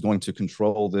who's going to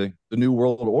control the new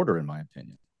world order, in my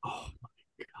opinion. Oh, my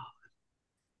God.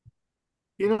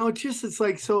 You know, it's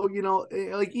like, so, you know,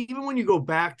 like even when you go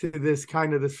back to this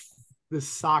kind of this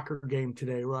soccer game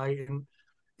today, right? And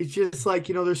it's just like,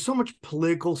 you know, there's so much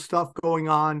political stuff going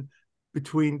on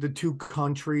between the two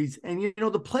countries, and you know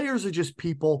the players are just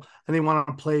people and they want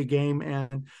to play a game.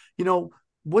 And you know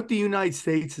what the United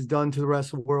States has done to the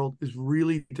rest of the world is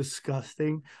really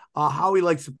disgusting. How he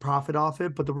likes to profit off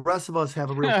it, but the rest of us have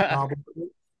a real problem with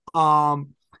it.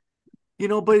 You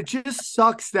know, but it just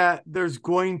sucks that there's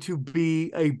going to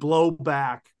be a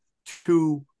blowback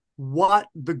to what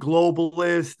the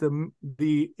globalists,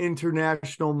 the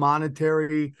international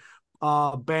monetary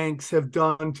banks have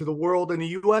done to the world, and the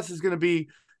U.S. is going to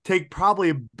take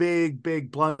probably a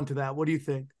big blunt to that. What do you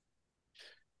think?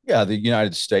 Yeah, the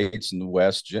United States and the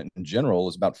West in general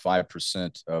is about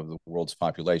 5% of the world's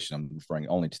population. I'm referring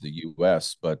only to the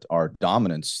U.S., but our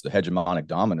dominance, the hegemonic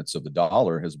dominance of the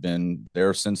dollar, has been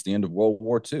there since the end of World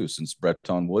War II, since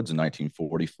Bretton Woods in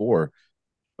 1944.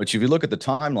 But if you look at the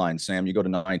timeline, Sam, you go to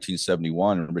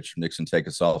 1971 and Richard Nixon takes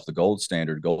us off the gold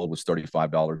standard. Gold was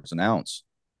 $35 an ounce.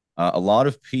 A lot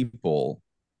of people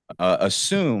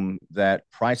assume that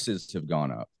prices have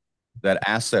gone up, that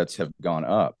assets have gone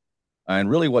up. And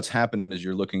really what's happened is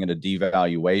you're looking at a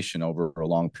devaluation over a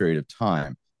long period of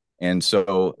time. And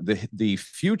so the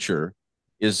future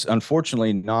is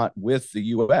unfortunately not with the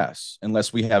U.S.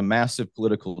 unless we have massive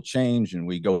political change and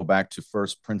we go back to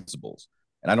first principles.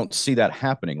 And I don't see that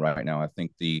happening right now. I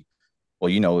think we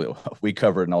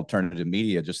covered in alternative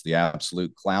media just the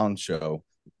absolute clown show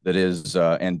that is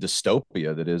and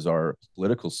dystopia that is our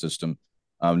political system.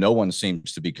 No one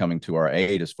seems to be coming to our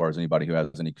aid as far as anybody who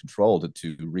has any control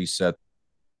to reset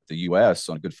the U.S.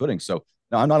 on a good footing. So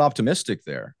No, I'm not optimistic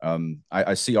there.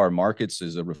 I see our markets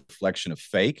as a reflection of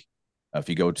fake. If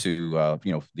you go to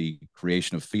the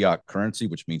creation of fiat currency,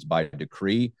 which means by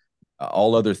decree,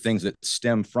 all other things that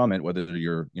stem from it, whether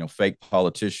you're fake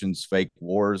politicians, fake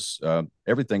wars,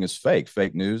 everything is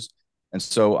fake news. And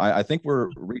so I think we're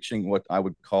reaching what I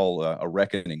would call a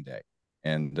reckoning day.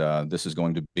 And this is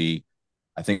going to be,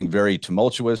 I think, very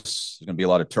tumultuous. There's going to be a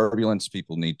lot of turbulence.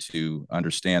 People need to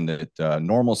understand that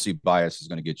normalcy bias is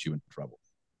going to get you in trouble.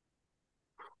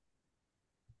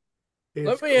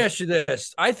 Let me ask you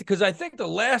this. Because I think the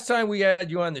last time we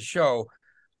had you on the show,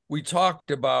 we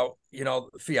talked about,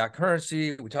 fiat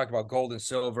currency. We talked about gold and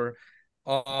silver.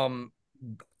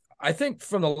 I think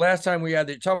from the last time we had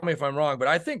you, tell me if I'm wrong, but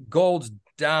I think gold's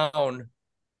down,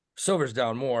 silver's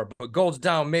down more, but gold's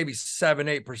down maybe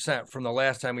 7-8% from the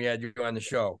last time we had you on the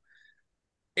show.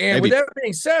 And with that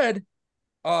being said,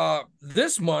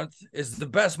 this month is the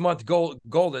best month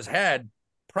gold has had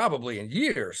probably in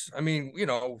years. I mean,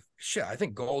 I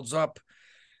think gold's up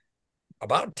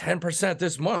about 10%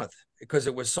 this month because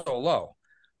it was so low.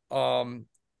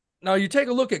 Now you take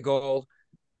a look at gold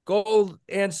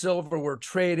and silver were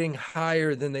trading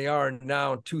higher than they are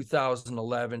now in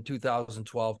 2011,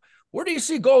 2012. Where do you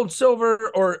see gold,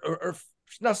 silver, or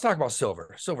let's talk about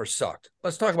silver. Silver sucked.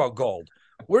 Let's talk about gold.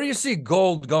 Where do you see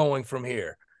gold going from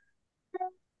here?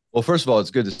 Well, first of all,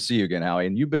 it's good to see you again, Howie.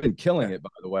 And you've been killing it, by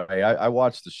the way. I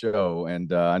watched the show,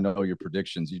 and I know your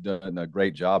predictions. You've done a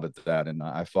great job at that, and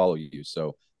I follow you.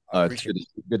 So it's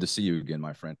good to see you again,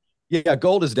 my friend. Yeah,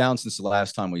 gold is down since the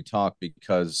last time we talked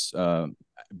because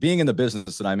being in the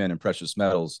business that I'm in precious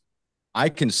metals, I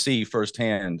can see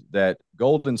firsthand that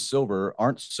gold and silver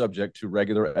aren't subject to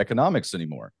regular economics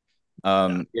anymore.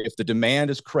 If the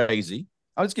demand is crazy,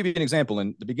 I'll just give you an example.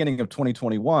 In the beginning of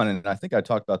 2021, and I think I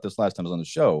talked about this last time I was on the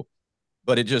show,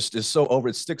 but it just is so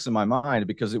it sticks in my mind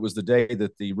because it was the day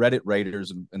that the Reddit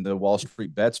raiders and the Wall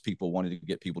Street bets people wanted to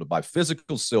get people to buy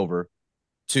physical silver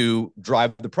to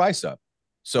drive the price up.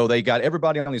 So they got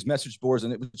everybody on these message boards,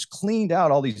 and it was cleaned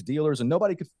out all these dealers, and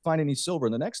nobody could find any silver.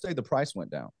 And the next day, the price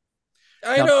went down.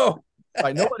 I know.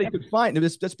 Right, nobody could find it.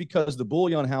 That's because the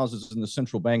bullion houses and the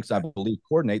central banks, I believe,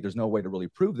 coordinate. There's no way to really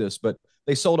prove this, but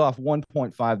they sold off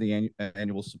 1.5 the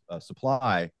annual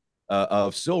supply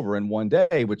of silver in one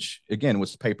day, which again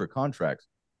was paper contracts.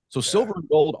 So silver and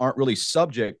gold aren't really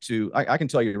subject to. I can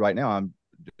tell you right now,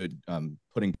 I'm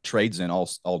putting trades in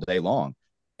all day long,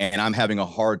 and I'm having a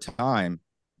hard time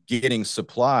getting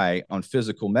supply on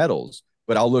physical metals.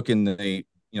 But I'll look in the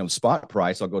spot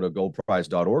price. I'll go to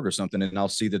goldprice.org or something, and I'll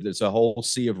see that it's a whole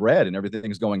sea of red and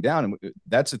everything's going down. And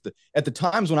that's at the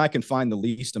times when I can find the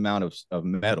least amount of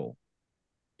metal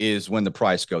is when the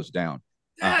price goes down.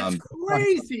 That's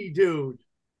crazy, dude.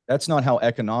 That's not how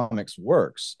economics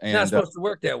works. And it's not supposed to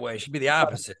work that way. It should be the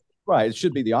opposite. Right. It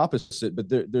should be the opposite, but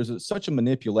there's such a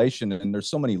manipulation and there's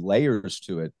so many layers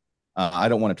to it. I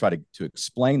don't want to try to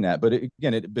explain that, but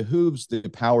again, it behooves the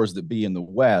powers that be in the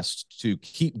West to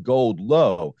keep gold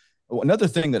low. Another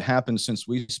thing that happened since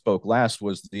we spoke last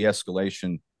was the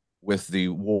escalation with the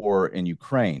war in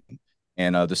Ukraine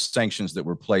and the sanctions that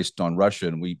were placed on Russia.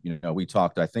 And we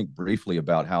talked, I think, briefly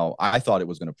about how I thought it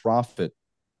was going to profit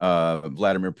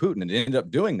Vladimir Putin, and it ended up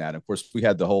doing that. Of course, we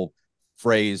had the whole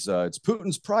phrase, it's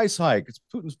Putin's price hike. It's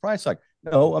Putin's price hike.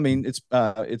 No, I mean, it's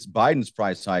Biden's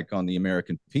price hike on the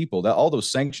American people. That all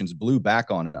those sanctions blew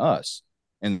back on us.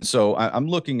 And so I'm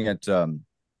looking at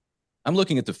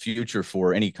the future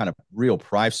for any kind of real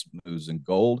price moves in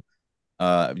gold.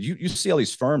 You see all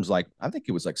these firms like, I think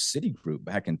it was like Citigroup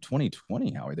back in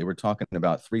 2020, Howie, they were talking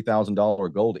about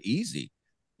 $3,000 gold easy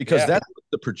because that's what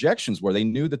the projections were. They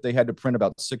knew that they had to print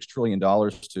about $6 trillion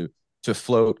to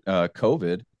float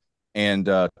COVID. And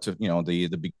to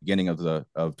the beginning of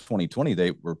 2020,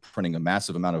 they were printing a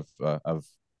massive amount of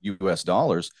U.S.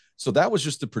 dollars. So that was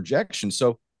just the projection.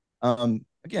 So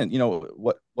again,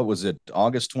 what was it?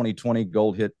 August 2020,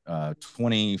 gold hit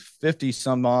 2050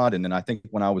 some odd, and then I think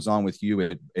when I was on with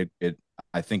you, it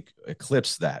I think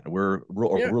eclipsed that. We're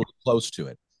really close to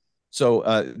it. So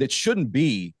it shouldn't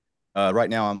be. Right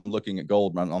now, I'm looking at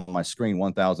gold on my screen,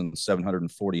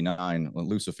 1,749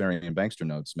 Luciferian bankster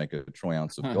notes make a troy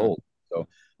ounce of gold. So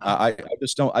I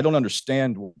don't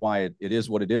understand why it is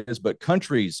what it is, but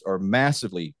countries are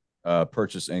massively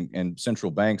purchasing, and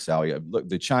central banks, Howie. Look,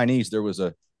 the Chinese, there was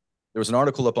an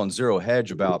article up on Zero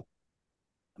Hedge about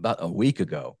a week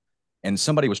ago, and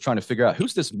somebody was trying to figure out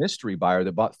who's this mystery buyer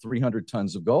that bought 300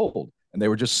 tons of gold, and they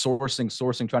were just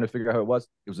sourcing, trying to figure out who it was.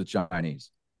 It was the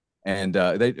Chinese. And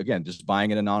they, again, just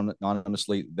buying it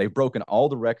anonymously. They've broken all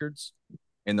the records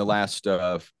in the last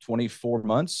 24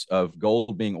 months of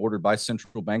gold being ordered by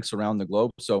central banks around the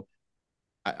globe. So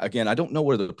again, I don't know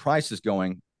where the price is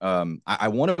going. I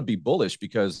want to be bullish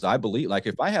because I believe, like,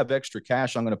 if I have extra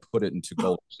cash, I'm going to put it into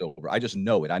gold or silver. I just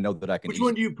know it. I know that I can. Which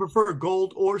one do you prefer,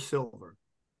 gold or silver?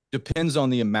 Depends on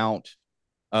the amount.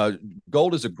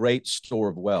 Gold is a great store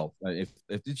of wealth.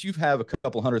 If you have a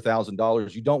couple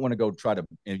 $100,000, you don't want to go try to.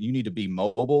 You need to be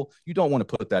mobile. You don't want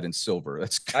to put that in silver.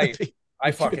 That's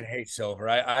I fucking hate silver.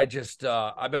 I just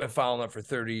I've been following it for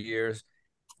 30 years.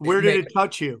 Where did it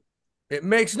touch you? It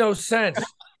makes no sense.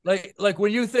 Like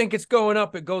when you think it's going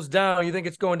up, it goes down. You think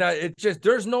it's going down. It just,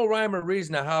 there's no rhyme or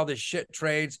reason to how this shit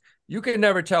trades. You can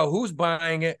never tell who's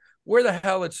buying it, where the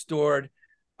hell it's stored.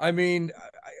 I mean,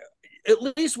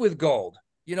 at least with gold,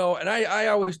 you know, and I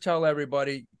always tell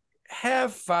everybody,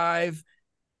 have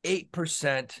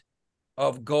 5-8%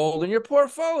 of gold in your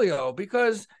portfolio,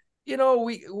 because you know,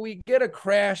 we get a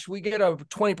crash, we get a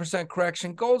 20%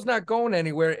 correction. Gold's not going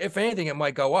anywhere. If anything, it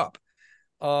might go up.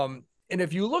 And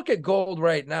if you look at gold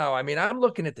right now, I mean, I'm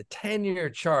looking at the 10-year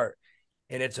chart,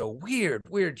 and it's a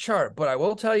weird chart. But I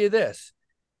will tell you this.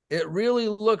 It really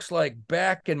looks like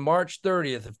back in March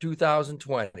 30th of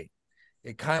 2020,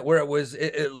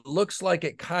 it looks like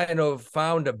it kind of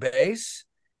found a base.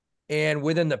 And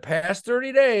within the past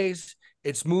 30 days,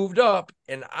 it's moved up.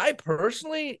 And I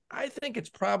think it's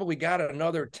probably got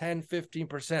another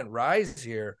 10-15% rise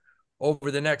here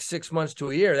over the next 6 months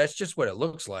to a year. That's just what it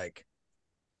looks like.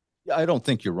 Yeah, I don't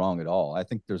think you're wrong at all. I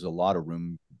think there's a lot of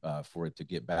room for it to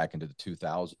get back into the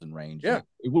 2000 range. Yeah,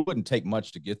 it wouldn't take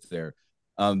much to get there.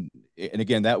 And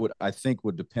again, that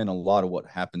would depend on a lot of what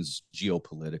happens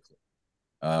geopolitically.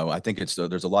 I think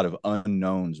there's a lot of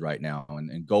unknowns right now,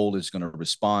 and gold is going to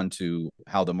respond to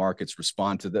how the markets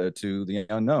respond to the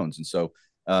unknowns. And so,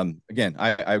 again,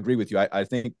 I agree with you. I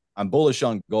think I'm bullish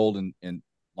on gold in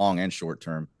long and short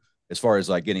term. As far as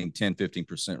like getting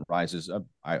 10-15% rises,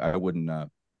 I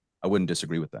wouldn't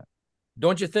disagree with that.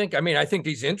 Don't you think? I mean, I think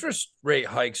these interest rate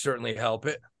hikes certainly help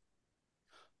it.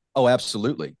 Oh,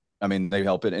 absolutely. I mean, they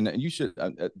help it. And you should,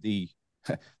 the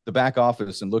back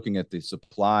office and looking at the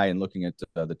supply and looking at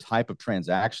the type of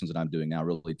transactions that I'm doing now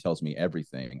really tells me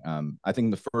everything. I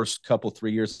think the first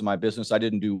 3 years of my business, I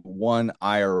didn't do one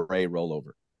IRA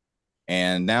rollover.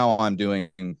 And now I'm doing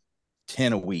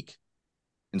 10 a week.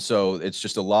 And so it's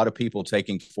just a lot of people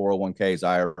taking 401ks,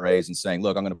 IRAs, and saying,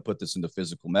 look, I'm going to put this into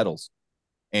physical metals.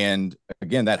 And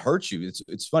again, that hurts you.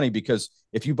 It's funny because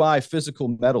if you buy physical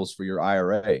metals for your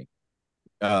IRA,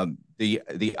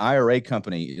 the IRA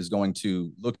company is going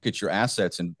to look at your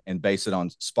assets and base it on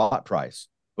spot price.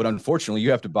 But unfortunately,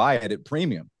 you have to buy it at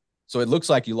premium. So it looks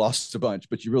like you lost a bunch,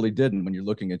 but you really didn't when you're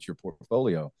looking at your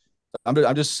portfolio. I'm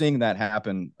just seeing that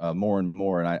happen more and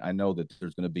more. And I know that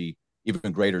there's going to be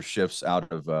even greater shifts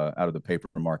out of the paper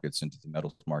markets into the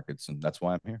metals markets, and that's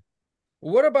why I'm here.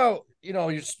 What about, you know,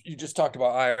 you just talked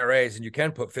about IRAs, and you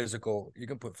can put physical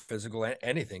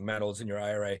anything, metals in your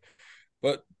IRA.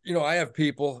 But, you know, I have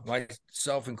people,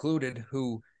 myself included,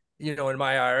 who, you know, in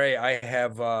my IRA, I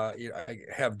have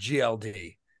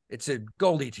GLD. It's a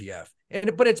gold ETF,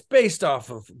 but it's based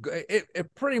off of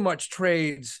it pretty much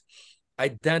trades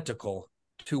identical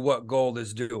to what gold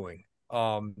is doing.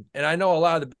 And I know a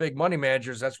lot of the big money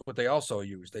managers, that's what they also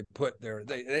use. They put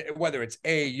whether it's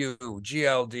AU,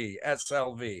 GLD,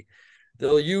 SLV,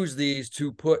 they'll use these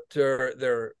to put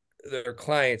their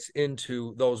clients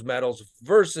into those metals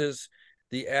versus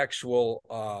the actual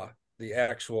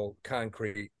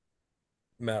concrete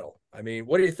metal. I mean,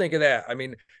 what do you think of that? I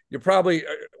mean, you're probably,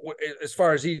 as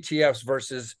far as ETFs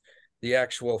versus the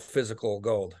actual physical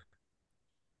gold.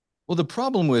 Well, the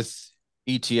problem with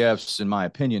ETFs, in my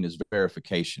opinion, is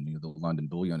verification. You know, the London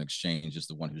Bullion Exchange is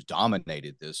the one who's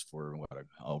dominated this for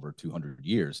over 200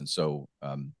 years. And so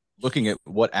looking at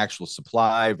what actual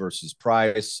supply versus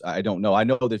price, I don't know. I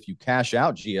know that if you cash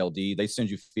out GLD, they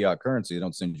send you fiat currency. They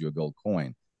don't send you a gold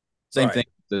coin. Same thing,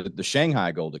 the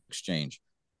Shanghai Gold Exchange.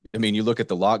 I mean, you look at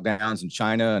the lockdowns in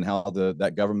China and how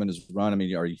that government is run. I mean,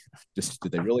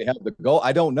 did they really have the gold?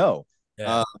 I don't know.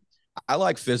 Yeah. I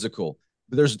like physical.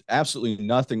 There's absolutely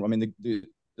nothing. I mean,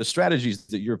 the strategies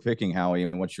that you're picking, Howie,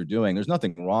 and what you're doing, there's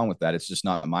nothing wrong with that. It's just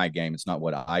not my game. It's not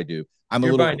what I do.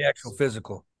 You're buying the actual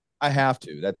physical. I have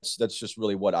to. That's just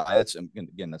really what that's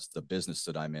the business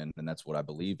that I'm in, and that's what I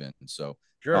believe in. And so,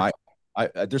 sure.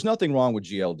 There's nothing wrong with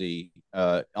GLD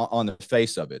on the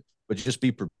face of it, but just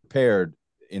be prepared.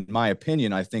 In my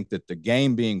opinion, I think that the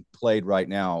game being played right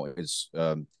now is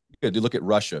good. You look at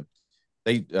Russia.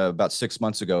 They about 6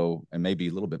 months ago, and maybe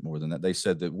a little bit more than that, they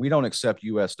said that we don't accept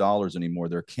U.S. dollars anymore.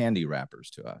 They're candy wrappers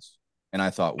to us. And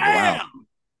I thought, wow,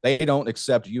 they don't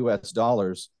accept U.S.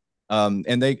 dollars.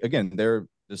 And they're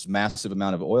this massive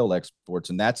amount of oil exports,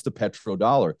 and that's the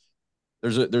petrodollar.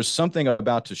 there's something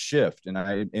about to shift, and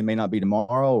it may not be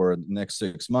tomorrow or the next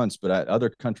 6 months, but other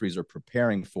countries are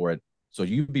preparing for it. So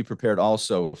you be prepared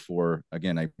also for,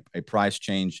 again, a price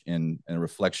change and a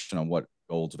reflection on what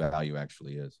gold's value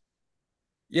actually is.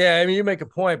 Yeah, I mean, you make a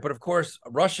point, but of course,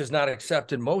 Russia's not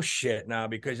accepting most shit now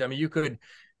because I mean, you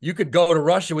could go to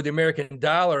Russia with the American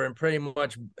dollar and pretty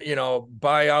much,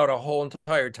 buy out a whole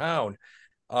entire town.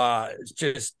 It's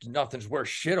just nothing's worth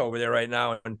shit over there right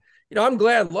now. And I'm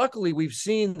glad. Luckily, we've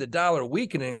seen the dollar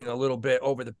weakening a little bit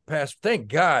over the past. Thank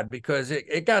God, because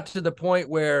it got to the point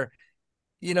where,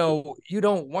 you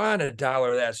don't want a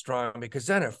dollar that strong because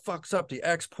then it fucks up the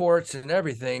exports and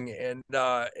everything. And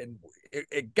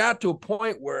it got to a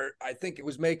point where I think it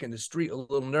was making the street a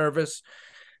little nervous.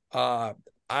 I'm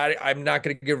not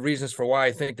going to give reasons for why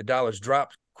I think the dollar's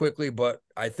dropped quickly, but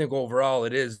I think overall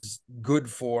it is good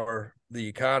for the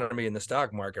economy and the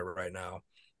stock market right now.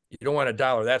 You don't want a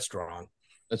dollar that strong.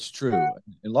 That's true.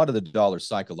 A lot of the dollar's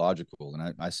psychological,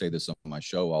 and I say this on my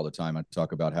show all the time. I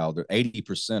talk about how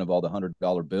 80% of all the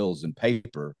 $100 bills in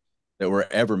paper that were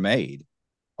ever made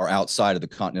are outside of the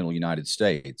continental United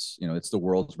States. It's the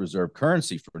world's reserve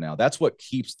currency for now. That's what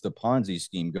keeps the Ponzi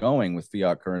scheme going with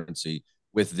fiat currency.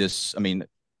 With this, I mean,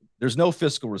 there's no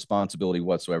fiscal responsibility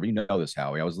whatsoever. You know this,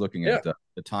 Howie. I was looking at the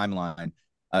timeline.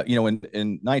 In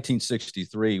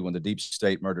 1963, when the deep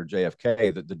state murdered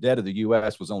JFK, the debt of the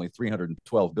U.S. was only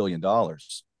 $312 billion.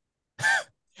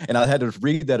 And I had to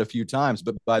read that a few times,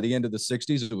 but by the end of the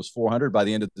 60s, it was 400. By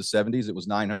the end of the 70s, it was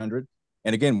 900.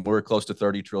 And again, we're close to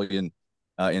 30 trillion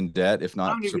in debt, if not.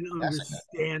 I don't even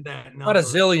understand that number. Not a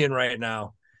zillion right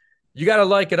now. You got to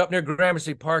like it up near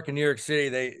Gramercy Park in New York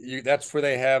City. That's where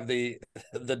they have the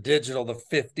digital, the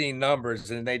 15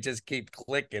 numbers, and they just keep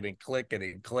clicking and clicking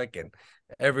and clicking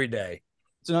every day.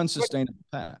 It's an unsustainable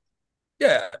path.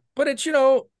 Yeah, but it's,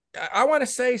 I want to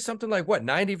say something like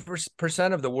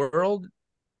 90% of the world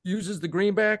uses the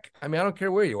greenback. I mean, I don't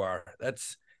care where you are.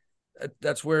 That's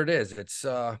where it is. It's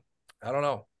I don't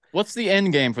know. What's the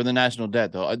end game for the national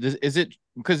debt though? Is it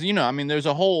because there's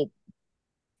a whole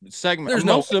segment.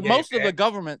 Most of the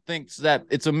government thinks that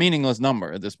it's a meaningless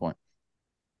number at this point.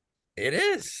 It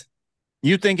is.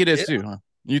 You think it is too, huh?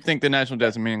 You think the national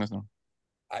debt's a meaningless number?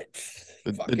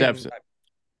 The deficit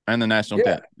and the national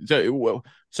debt.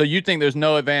 So you think there's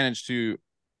no advantage to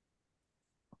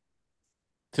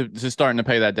starting to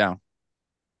pay that down?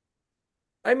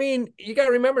 I mean, you got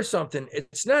to remember something.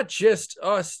 It's not just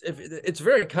us. It's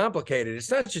very complicated. It's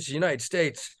not just the United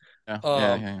States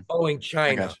owing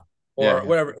China or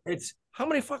whatever. It's how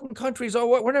many fucking countries?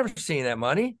 We're never seeing that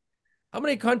money. How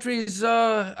many countries?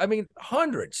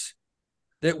 Hundreds.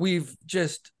 That we've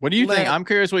just. What do you think? I'm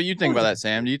curious what you think about that,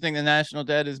 Sam. Do you think the national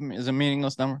debt is a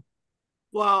meaningless number?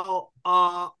 Well,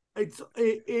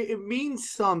 it means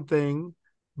something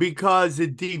because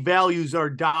it devalues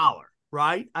our dollar,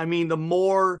 right? I mean, the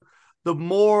more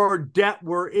debt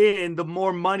we're in, the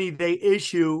more money they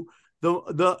issue,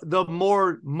 the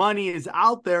more money is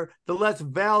out there, the less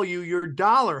value your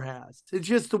dollar has. It's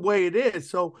just the way it is.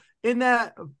 So in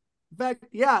that fact,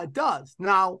 yeah, it does.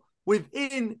 Now,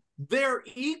 within their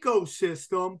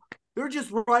ecosystem, they're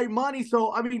just writing money.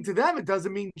 So, I mean, to them, it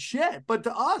doesn't mean shit. But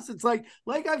to us, it's like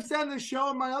I've said on this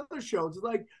show and my other shows, it's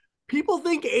like people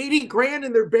think 80 grand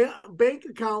in their bank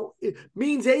account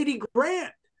means 80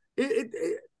 grand.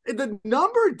 The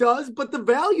number does, but the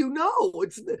value, no.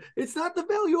 It's not the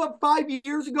value of 5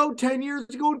 years ago, 10 years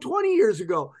ago, and 20 years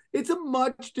ago. It's a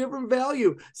much different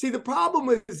value. See, the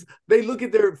problem is they look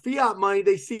at their fiat money,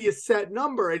 they see a set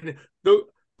number, and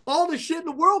all the shit in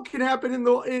the world can happen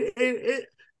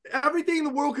everything in the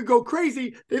world could go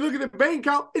crazy. They look at the bank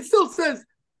account, it still says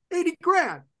 80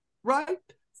 grand, right?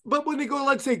 But when they go,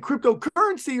 let's say,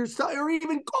 cryptocurrency or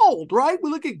even gold, right?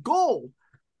 We look at gold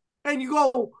and you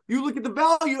look at the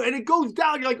value and it goes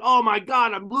down. You're like, oh my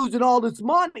God, I'm losing all this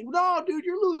money. No, dude,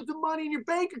 you're losing money in your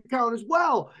bank account as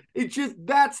well. It's just,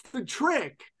 that's the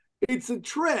trick. It's a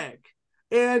trick.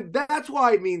 And that's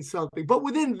why it means something. But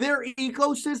within their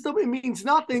ecosystem, it means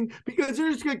nothing because they're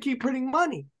just going to keep printing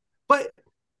money. But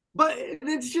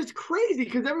it's just crazy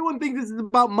because everyone thinks this is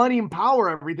about money and power,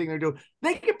 everything they're doing.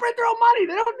 They can print their own money.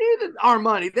 They don't need our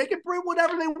money. They can print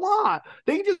whatever they want.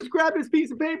 They can just grab this piece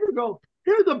of paper and go,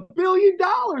 here's $1 billion.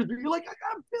 And you're like, I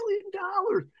got $1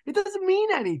 billion. It doesn't mean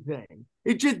anything.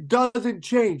 It just doesn't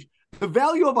change. The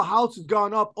value of a house has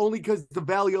gone up only because the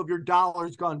value of your dollar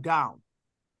has gone down.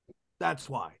 That's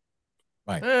why.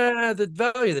 Right. The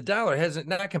value of the dollar hasn't,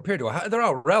 not compared to they're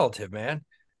all relative, man.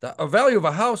 The value of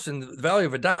a house and the value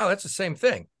of a dollar, that's the same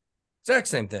thing. Exact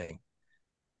same thing.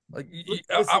 Like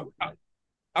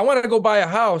I want to go buy a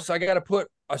house, I got to put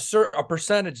a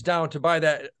percentage down to buy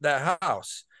that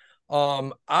house.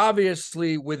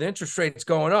 Obviously, with interest rates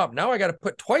going up, now I got to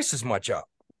put twice as much up.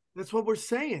 That's what we're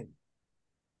saying.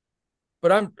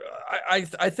 But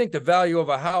I think the value of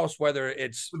a house, whether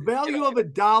it's the value of a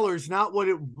dollar is not what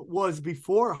it was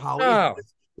before, Howie. No.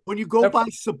 When you go by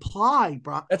supply,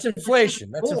 bro. That's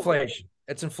inflation. That's inflation.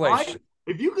 It's inflation. Right?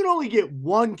 If you could only get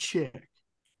one chick,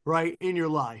 right, in your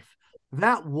life,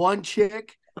 that one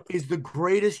chick is the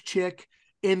greatest chick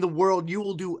in the world. You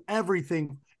will do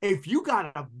everything. If you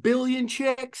got a billion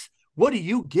chicks, what do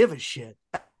you give a shit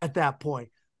at that point?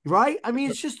 Right? I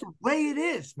mean, it's just the way it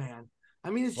is, man. I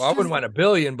mean, it's I wouldn't want a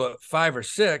billion, but 5 or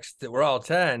 6 that were all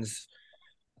 10s.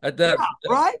 At that,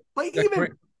 right? But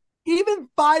even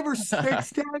 5 or 6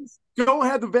 10s don't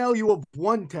have the value of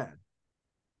 110.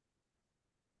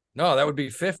 No, that would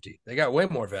be 50. They got way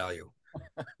more value.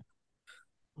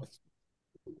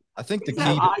 I think the key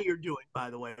eye you're doing,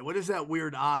 by the way. What is that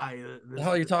weird eye? The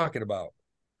hell are you talking about?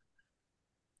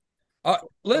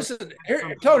 Listen,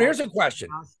 Tony, here's a question.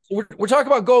 We're talking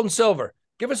about gold and silver.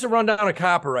 Give us a rundown of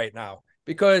copper right now.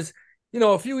 Because,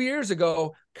 a few years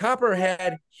ago, copper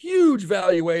had huge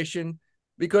valuation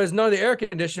because none of the air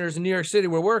conditioners in New York City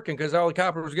were working because all the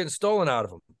copper was getting stolen out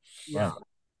of them. Yeah.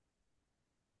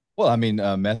 Well, I mean,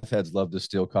 meth heads love to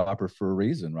steal copper for a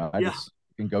reason, right? Yeah.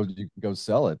 You can go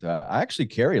sell it. I actually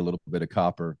carry a little bit of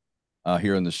copper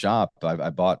here in the shop. I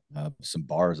bought some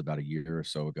bars about a year or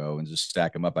so ago and just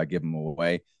stack them up. I give them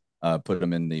away, put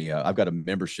them in the. I've got a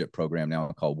membership program now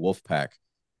called Wolfpack.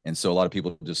 And so a lot of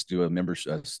people just do a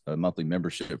monthly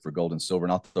membership for gold and silver,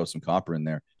 and I'll throw some copper in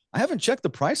there. I haven't checked the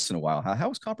price in a while.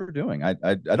 How is copper doing? I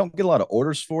don't get a lot of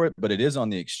orders for it, but it is on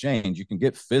the exchange. You can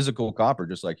get physical copper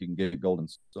just like you can get gold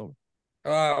and silver.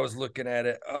 I was looking at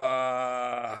it.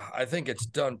 I think it's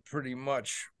done pretty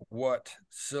much what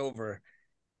silver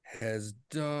has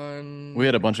done. We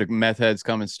had a bunch of meth heads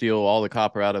come and steal all the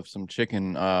copper out of some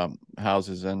chicken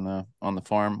houses on the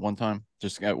farm one time.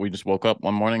 We just woke up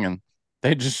one morning and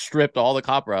they just stripped all the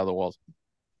copper out of the walls.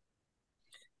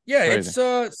 Yeah, crazy.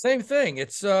 It's same thing.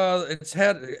 It's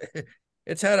had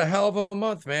a hell of a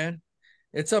month, man.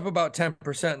 It's up about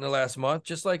 10% in the last month,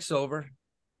 just like silver.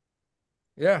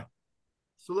 Yeah.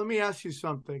 So let me ask you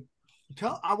something.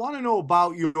 I want to know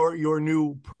about your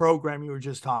new program you were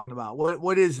just talking about.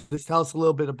 What is this? Tell us a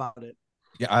little bit about it.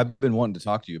 Yeah, I've been wanting to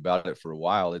talk to you about it for a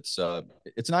while. It's an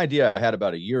idea I had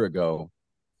about a year ago.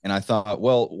 And I thought,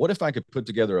 well, what if I could put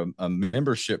together a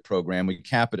membership program? We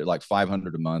cap it at like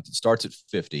 $500 a month. It starts at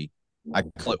 $50. I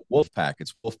call it Wolfpack.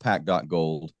 It's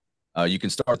wolfpack.gold. You can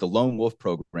start the Lone Wolf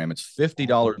program. It's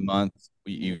 $50 a month.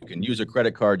 You can use a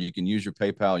credit card. You can use your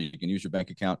PayPal. You can use your bank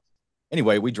account.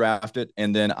 Anyway, we draft it,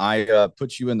 and then I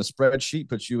put you in the spreadsheet,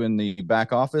 put you in the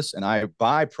back office, and I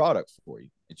buy product for you.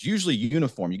 It's usually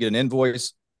uniform. You get an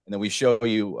invoice, and then we show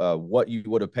you what you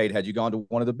would have paid had you gone to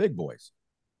one of the big boys.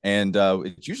 And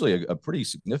it's usually a pretty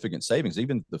significant savings,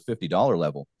 even the $50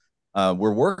 level.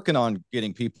 We're working on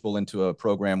getting people into a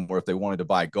program where if they wanted to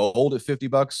buy gold at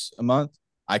 $50 a month,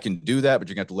 I can do that, but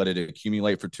you're going to have to let it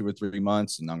accumulate for 2 or 3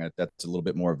 months. And that's a little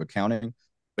bit more of accounting.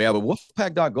 But yeah, but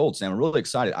Wolfpack.gold, Sam, I'm really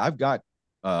excited. I've got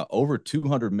over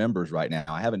 200 members right now.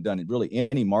 I haven't done really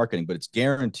any marketing, but it's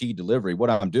guaranteed delivery.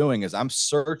 What I'm doing is I'm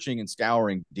searching and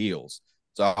scouring deals.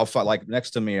 So I'll find, like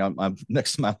next to me, I'm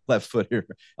next to my left foot here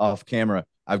off camera.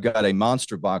 I've got a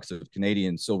monster box of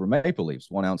Canadian silver maple leafs,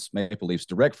 1 ounce maple leafs,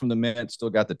 direct from the mint, still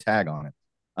got the tag on it.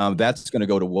 That's going to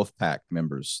go to Wolfpack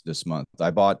members this month.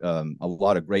 I bought a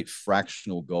lot of great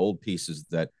fractional gold pieces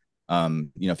that,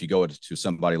 if you go to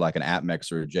somebody like an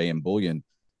Atmex or a JM Bullion,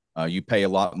 you pay a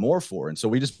lot more for. And so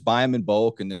we just buy them in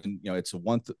bulk, and then, it's a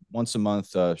once a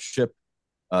month ship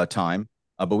time.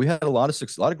 But we had a lot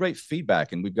of great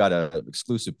feedback, and we've got an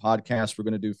exclusive podcast we're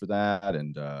going to do for that,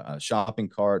 and a shopping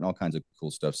cart and all kinds of cool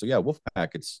stuff. So yeah, Wolfpack.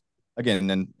 It's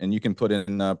again, and you can put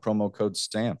in promo code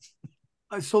STAM.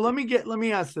 So let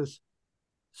me ask this.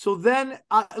 So then,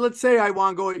 let's say I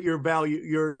want to go at your value,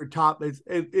 your top.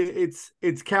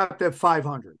 It's capped at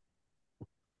 500,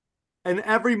 and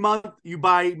every month you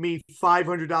buy me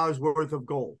 $500 worth of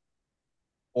gold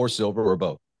or silver or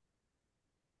both.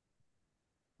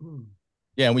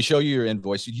 Yeah, and we show you your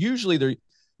invoice. Usually,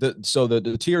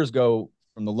 the tiers go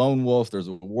from the Lone Wolf. There's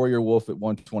a Warrior Wolf at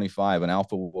 125, an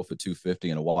Alpha Wolf at 250,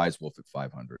 and a Wise Wolf at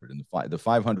 500. And the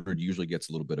 500 usually gets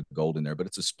a little bit of gold in there, but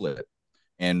it's a split.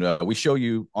 And we show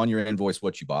you on your invoice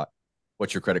what you bought,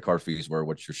 what your credit card fees were,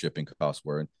 what your shipping costs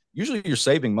were, and usually you're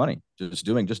saving money just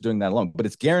doing that alone. But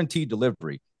it's guaranteed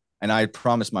delivery. And I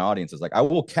promise my audience is like, I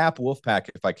will cap Wolfpack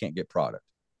if I can't get product.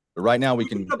 But right now we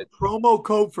can put a promo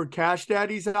code for Cash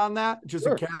Daddies on that, just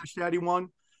sure. A Cash Daddy one.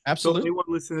 So Absolutely. anyone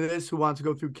listening to this who wants to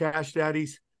go through Cash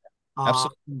Daddies,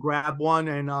 Absolutely. grab one,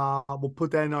 and we'll put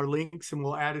that in our links and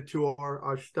we'll add it to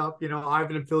our stuff. I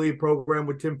have an affiliate program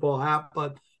with Tinfoil Hat,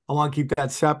 but I want to keep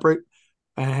that separate.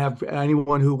 I have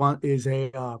anyone who is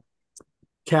a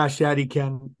Cash Daddy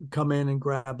can come in and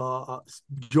grab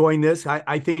join this.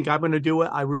 I think I'm going to do it.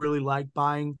 I really like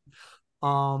buying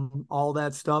all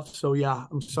that stuff. So yeah,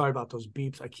 I'm sorry about those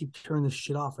beeps. I keep turning this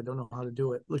shit off. I don't know how to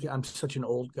do it. Look, I'm such an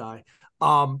old guy.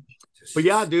 But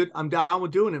yeah, dude, I'm down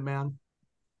with doing it, man.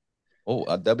 Oh,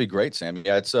 that'd be great, Sam.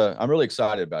 Yeah, I'm really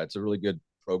excited about it. It's a really good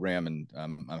program, and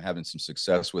I'm having some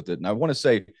success with it. And I want to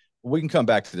say, we can come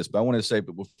back to this, but I want to say,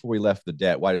 but before we left the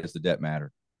debt, why does the debt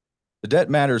matter? The debt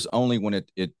matters only when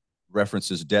it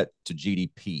references debt to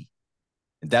GDP.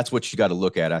 And that's what you got to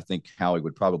look at. I think Howie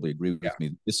would probably agree with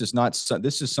me. This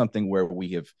is something where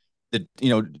we have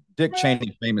Dick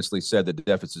Cheney famously said that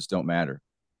deficits don't matter.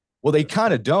 Well, they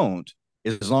kind of don't,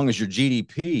 as long as your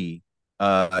GDP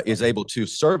is able to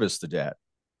service the debt.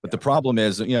 But the problem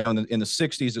is, in the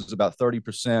 60s, it was about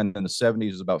 30%. In the 70s,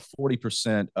 it was about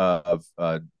 40% of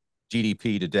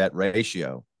GDP to debt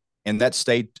ratio. And that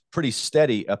stayed pretty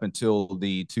steady up until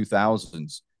the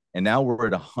 2000s. And now we're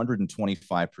at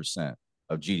 125%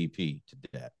 of GDP to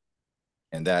debt.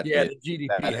 And the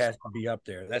GDP has to be up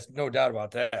there. That's no doubt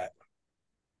about that.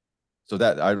 So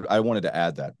that I wanted to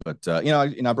add that, but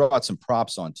I brought some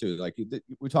props on too. Like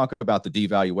we talk about the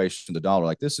devaluation of the dollar.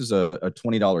 Like this is a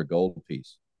 $20 gold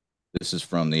piece. This is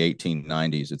from the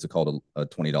 1890s. It's called a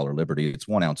 $20 Liberty. It's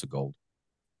 1 ounce of gold,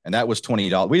 and that was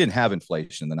 $20. We didn't have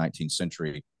inflation in the 19th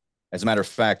century. As a matter of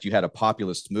fact, you had a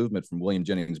populist movement from William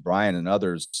Jennings Bryan and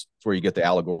others. It's where you get the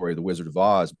allegory of the Wizard of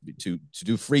Oz to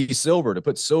do free silver, to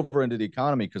put silver into the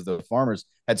economy because the farmers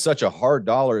had such a hard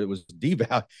dollar. It was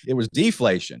deflation. It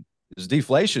was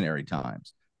deflationary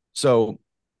times. So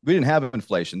we didn't have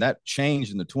inflation. That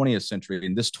changed in the 20th century.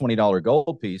 In this $20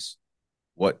 gold piece,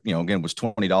 again, was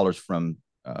 $20 from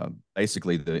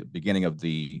basically the beginning of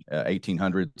the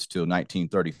 1800s to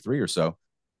 1933 or so.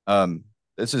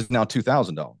 This is now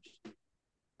 $2,000.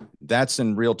 That's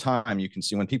in real time. You can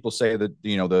see when people say that,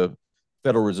 the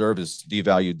Federal Reserve has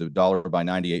devalued the dollar by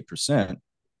 98%.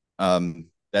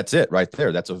 That's it right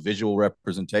there. That's a visual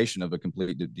representation of a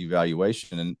complete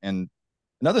devaluation. And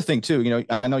another thing too,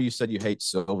 I know you said you hate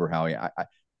silver, Howie.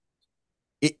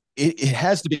 It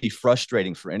has to be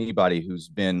frustrating for anybody who's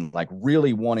been like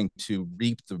really wanting to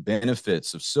reap the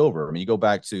benefits of silver. I mean, you go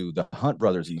back to the Hunt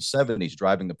brothers in the 70s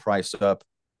driving the price up.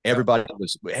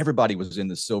 Everybody was in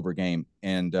the silver game.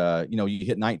 And you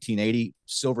hit 1980,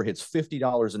 silver hits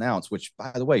 $50 an ounce, which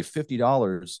by the way,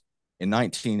 $50 in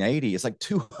 1980, it's like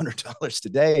 $200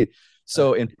 today.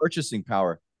 So in purchasing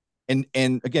power, and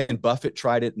again, Buffett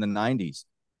tried it in the 90s.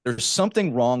 There's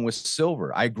something wrong with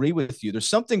silver. I agree with you. There's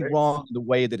something wrong in the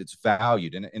way that it's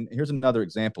valued. And here's another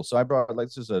example. So I brought,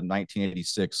 this is a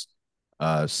 1986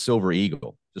 Silver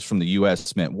Eagle, just from the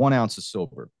U.S. Mint, 1 ounce of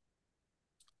silver.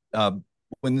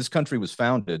 When this country was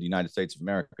founded, the United States of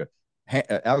America,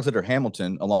 Alexander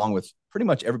Hamilton, along with pretty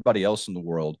much everybody else in the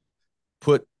world,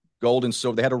 put gold and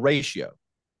silver. They had a ratio,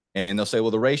 and they'll say,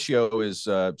 well, the ratio is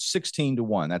 16 to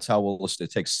 1. That's how we'll list it.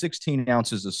 It takes 16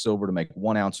 ounces of silver to make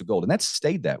 1 ounce of gold. And that's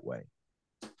stayed that way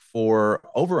for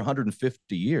over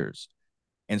 150 years.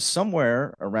 And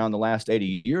somewhere around the last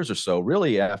 80 years or so,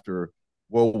 really after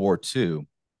World War II,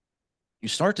 you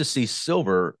start to see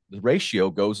silver, the ratio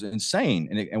goes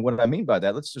insane. And what I mean by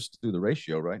that, let's just do the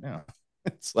ratio right now.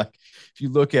 It's like, if you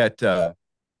look at gold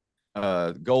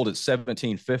at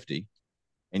 1750,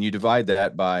 and you divide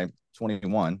that by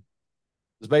 21,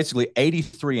 it's basically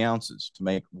 83 ounces to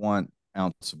make 1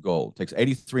 ounce of gold. It takes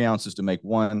 83 ounces to make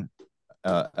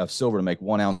of silver to make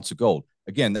 1 ounce of gold.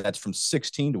 Again, that's from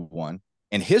 16 to 1.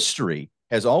 And history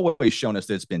has always shown us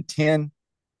that it's been 10,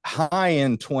 high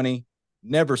end 20,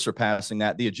 never surpassing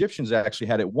that. The Egyptians actually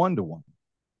had it 1 to 1.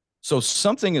 So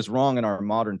something is wrong in our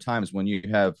modern times when you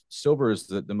have silver is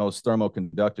the most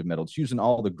thermoconductive metal. It's using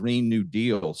all the Green New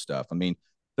Deal stuff. I mean,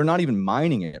 they're not even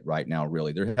mining it right now,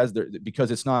 really.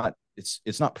 Because it's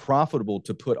not profitable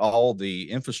to put all the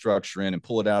infrastructure in and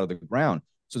pull it out of the ground.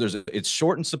 So it's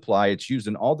short in supply. It's used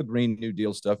in all the Green New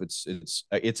Deal stuff.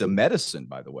 It's a medicine,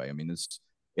 by the way. I mean,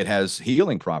 it has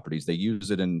healing properties. They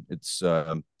use it, and it's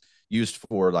used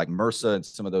for like MRSA and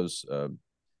some of those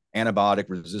antibiotic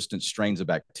resistant strains of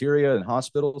bacteria in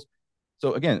hospitals.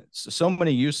 So again, so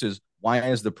many uses. Why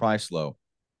is the price low?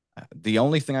 The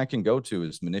only thing I can go to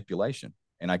is manipulation.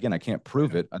 And again, I can't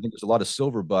prove it. I think there's a lot of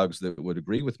silver bugs that would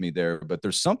agree with me there, but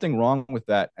there's something wrong with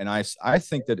that. And I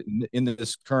think that in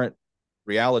this current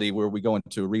reality where we go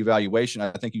into revaluation,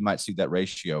 I think you might see that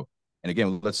ratio. And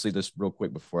again, let's see this real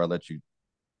quick before I let you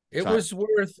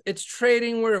It's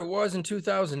trading where it was in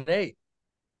 2008,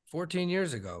 14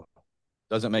 years ago.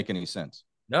 Doesn't make any sense.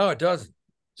 No, it doesn't.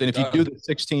 So if you do the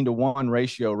 16-to-1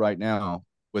 ratio right now,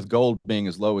 with gold being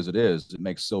as low as it is, it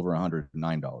makes silver $109 an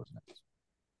ounce.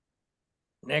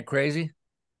 Isn't that crazy?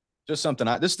 Just something.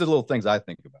 This is the little things I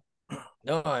think about.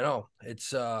 No, I know.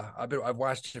 It's I've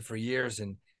watched it for years,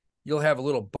 and you'll have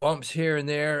little bumps here and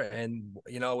there, and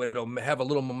it'll have a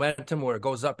little momentum where it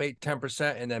goes up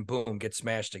 8-10%, and then boom, gets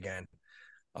smashed again.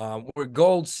 Where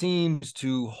gold seems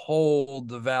to hold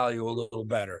the value a little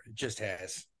better. It just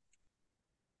has.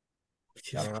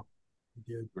 I don't know.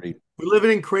 Great. We're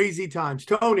living in crazy times.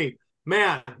 Tony,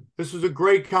 man, this was a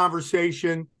great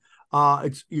conversation.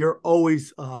 You're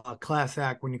always a class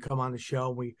act when you come on the show.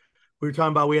 We were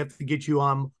talking about we have to get you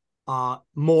on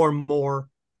more and more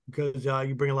because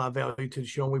you bring a lot of value to the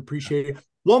show, and we appreciate it.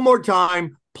 One more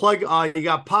time, plug. You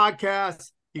got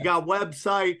podcasts, you got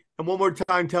website, and one more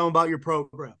time, tell them about your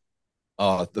program.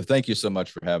 Thank you so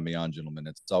much for having me on, gentlemen.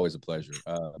 It's always a pleasure.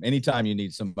 Anytime you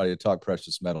need somebody to talk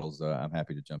precious metals, I'm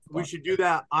happy to jump. We should do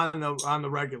that on the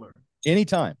regular.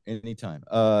 Anytime.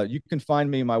 You can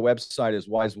find me. My website is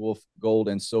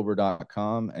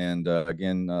wisewolfgoldandsilver.com. And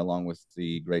again, along with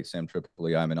the great Sam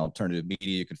Tripoli, I'm in alternative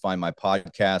media. You can find my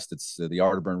podcast. It's the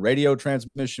Art of Burn radio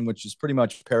transmission, which is pretty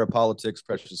much parapolitics,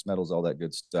 precious metals, all that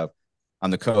good stuff.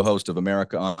 I'm the co-host of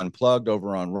America Unplugged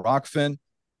over on Rockfin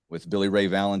with Billy Ray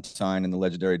Valentine and the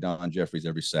legendary Don Jeffries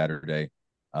every Saturday.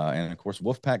 And of course,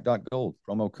 Wolfpack.gold,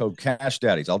 promo code Cash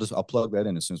Daddies. I'll plug that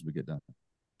in as soon as we get done.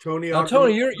 Tony,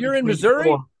 you're in Missouri?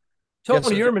 Tony,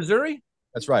 yes, you're in Missouri?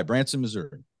 That's right. Branson,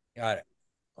 Missouri. Got it.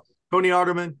 Tony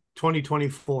Arterman,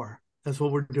 2024. That's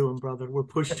what we're doing, brother. We're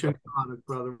pushing product,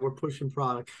 brother. We're pushing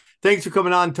product. Thanks for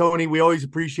coming on, Tony. We always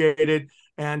appreciate it.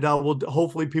 And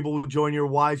hopefully people will join your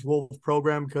Wise Wolf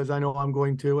program because I know I'm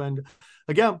going to. And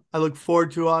again, I look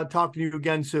forward to talking to you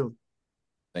again soon.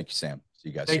 Thank you, Sam. See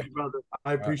you guys Thank soon. you, brother.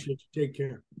 I appreciate you. Take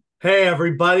care. Hey,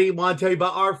 everybody. Want to tell you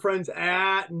about our friends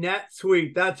at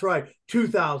NetSuite. That's right.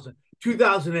 2000,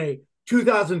 2008,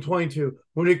 2022.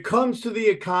 When it comes to the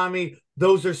economy,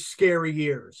 those are scary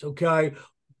years, okay?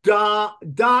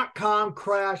 .com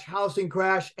crash, housing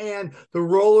crash, and the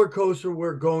roller coaster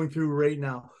we're going through right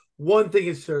now. One thing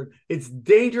is certain. It's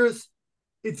dangerous.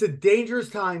 It's a dangerous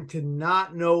time to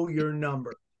not know your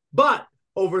number. But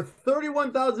over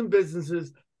 31,000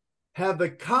 businesses have the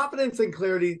confidence and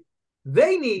clarity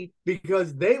they need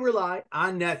because they rely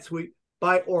on NetSuite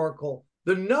by Oracle,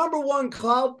 the #1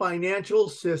 cloud financial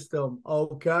system,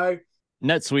 okay?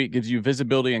 NetSuite gives you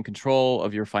visibility and control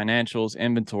of your financials,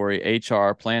 inventory,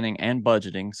 HR, planning, and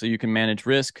budgeting so you can manage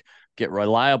risk, get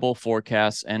reliable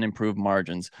forecasts, and improve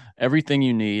margins. Everything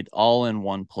you need all in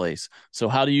one place. So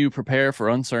how do you prepare for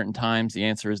uncertain times? The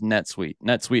answer is NetSuite.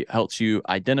 NetSuite helps you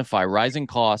identify rising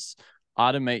costs,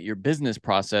 automate your business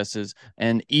processes,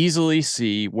 and easily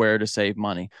see where to save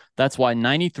money. That's why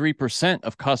 93%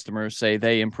 of customers say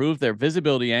they improved their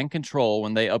visibility and control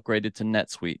when they upgraded to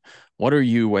NetSuite. What are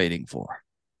you waiting for?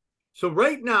 So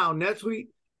right now, NetSuite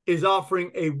is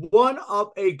offering a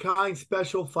one-of-a-kind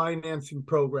special financing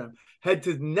program. Head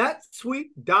to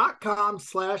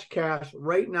netsuite.com/cash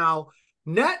right now.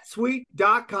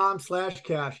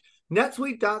 netsuite.com/cash.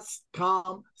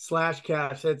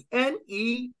 netsuite.com/cash. That's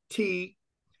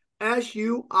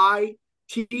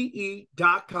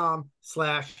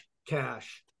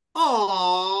netsuite.com/cash.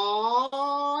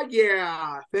 Oh,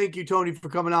 yeah. Thank you, Tony, for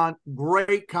coming on.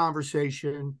 Great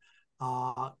conversation.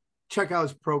 Check out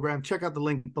his program. Check out the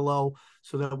link below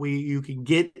so that you can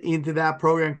get into that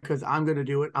program because I'm going to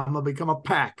do it. I'm going to become a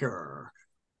Packer.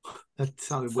 That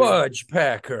sounded Fudge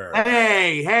weird. Packer.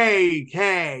 Hey.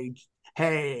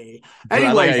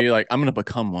 Anyway, you're like, I'm going to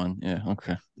become one. Yeah.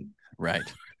 Okay. Right.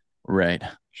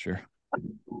 Sure,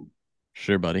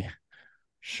 buddy.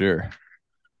 Sure.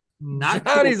 Not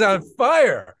Johnny's cool. on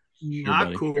fire.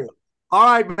 Not cool. All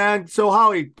right, man. So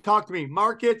Howie, talk to me.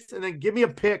 Markets, and then give me a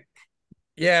pick.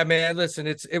 Yeah, man. Listen,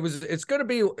 it's a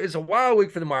wild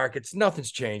week for the markets.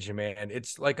 Nothing's changing, man.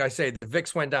 It's like I say, the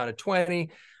VIX went down to 20,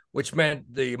 which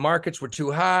meant the markets were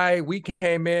too high. We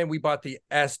came in, we bought the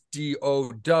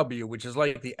SDOW, which is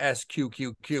like the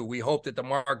SQQQ. We hope that the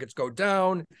markets go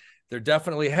down. They're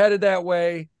definitely headed that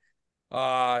way.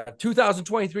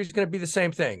 2023 is going to be the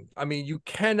same thing. I mean, you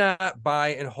cannot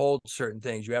buy and hold certain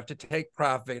things. You have to take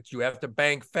profits. You have to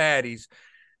bank fatties.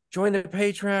 Join the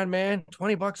Patreon, man.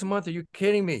 $20 a month. Are you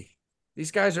kidding me?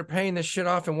 These guys are paying this shit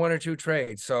off in 1 or 2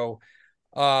 trades. So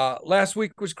last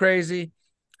week was crazy.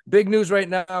 Big news right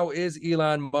now is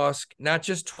Elon Musk, not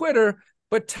just Twitter,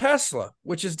 but Tesla,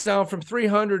 which is down from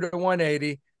 300 to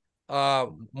 180.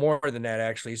 More than that,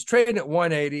 actually. He's trading at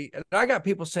 180. And I got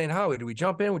people saying, Howie, do we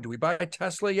jump in? Do we buy a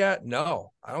Tesla yet?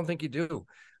 No, I don't think you do.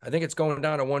 I think it's going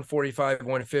down to 145,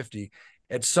 150.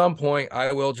 At some point,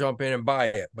 I will jump in and buy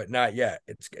it, but not yet.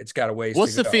 It's got a ways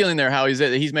What's to the go. feeling there, Howie? Is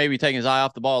it he's maybe taking his eye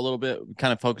off the ball a little bit,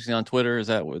 kind of focusing on Twitter? Is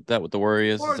that what the worry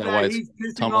is? Or Is that why it's he's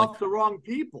pissing tumbling? off the wrong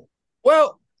people.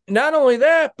 Well, not only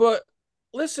that, but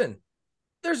listen,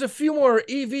 there's a few more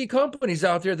EV companies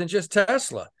out there than just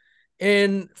Tesla.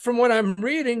 And from what I'm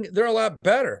reading, they're a lot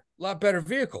better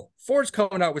vehicle. Ford's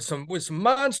coming out with some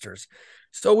monsters.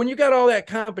 So when you got all that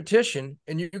competition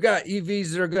and you got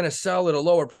EVs that are going to sell at a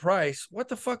lower price, what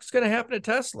the fuck's going to happen to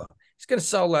Tesla? It's going to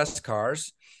sell less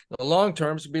cars. In the long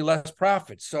term, it's going to be less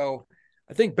profit. So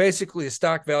I think basically the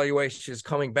stock valuation is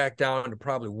coming back down to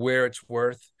probably where it's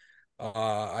worth.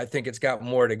 I think it's got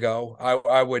more to go.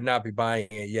 I would not be buying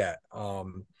it yet.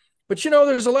 But,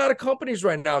 there's a lot of companies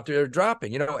right now out there that are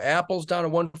dropping. Apple's down to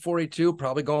 142,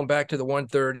 probably going back to the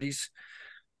 130s.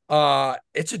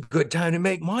 It's a good time to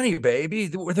make money, baby.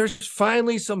 There's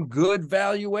finally some good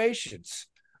valuations.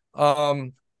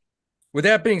 With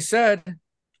that being said,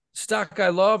 stock I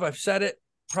love, I've said it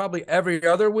probably every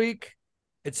other week.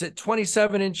 It's at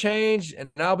 27 and change,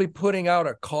 and I'll be putting out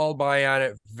a call buy on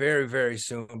it very, very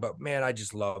soon. But man, I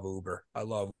just love Uber. I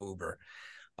love Uber.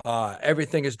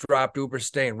 Everything has dropped. Uber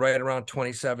staying right around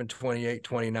 27, 28,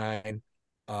 29.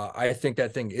 I think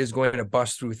that thing is going to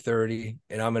bust through 30,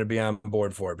 and I'm going to be on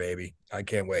board for it, baby. I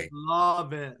can't wait.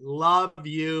 Love it. Love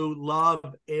you.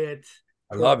 Love it.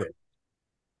 I love it.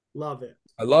 Love it.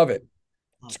 I love it.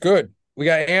 It's good. We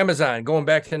got Amazon going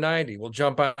back to 90. We'll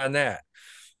jump on that.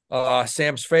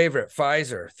 Sam's favorite,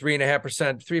 Pfizer,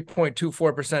 3.5%,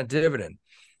 3.24% dividend.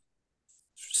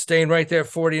 Staying right there,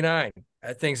 49.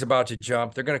 That thing's about to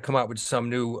jump. They're going to come out with some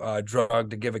new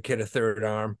drug to give a kid a third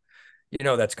arm.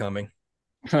 That's coming.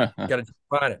 Got to jump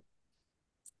on it.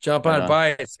 Jump on,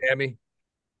 buy it, Sammy.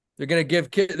 They're going to give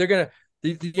kids. They're going to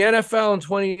the NFL in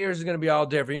 20 years is going to be all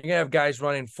different. You're going to have guys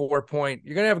running 4 point.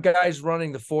 You're going to have guys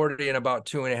running the 40 in about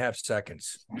 2.5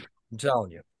 seconds. I'm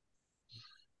telling you.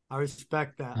 I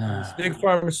respect that. Big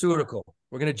pharmaceutical.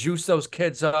 We're going to juice those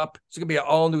kids up. It's going to be an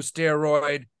all new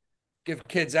steroid. Give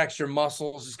kids extra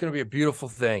muscles. It's going to be a beautiful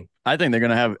thing. I think they're going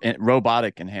to have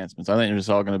robotic enhancements. I think they're just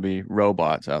all going to be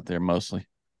robots out there mostly.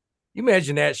 You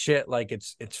imagine that shit like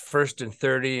it's 1st and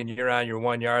 30 and you're on your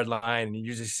 1 yard line and you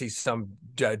usually see some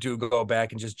dude go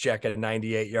back and just jack a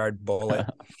 98-yard bullet.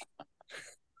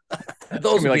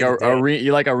 Those like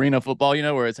you like arena football,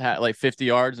 where it's like 50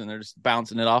 yards and they're just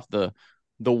bouncing it off the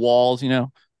walls,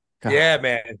 God, yeah,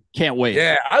 man. Can't wait.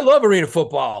 Yeah, I love arena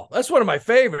football. That's one of my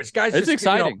favorites. Guys, it's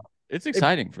exciting. It's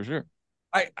exciting for sure.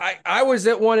 I was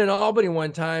at one in Albany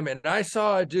one time and I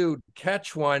saw a dude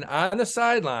catch one on the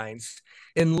sidelines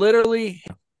and literally.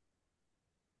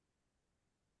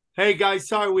 Hey guys,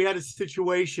 sorry, we had a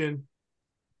situation.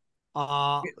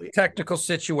 Technical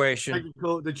situation.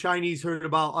 The Chinese heard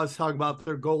about us talking about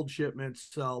their gold shipments.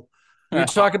 So we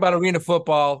talk about arena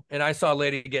football, and I saw a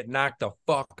lady get knocked the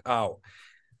fuck out.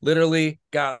 Literally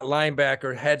got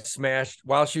linebacker head smashed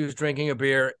while she was drinking a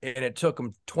beer, and it took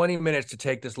him 20 minutes to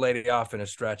take this lady off in a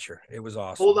stretcher. It was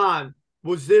awesome. Hold on.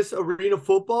 Was this arena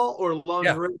football or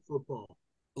lingerie football?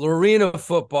 Arena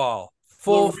football.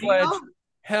 Full-fledged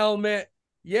helmet.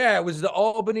 Yeah, it was the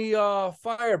Albany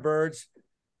Firebirds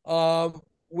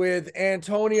with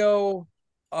Antonio,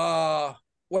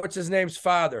 what's his name's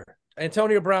father?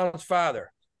 Antonio Brown's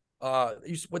father.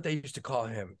 What they used to call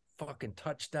him. Fucking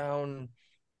touchdown.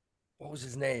 What was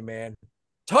his name, man?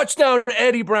 Touchdown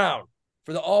Eddie Brown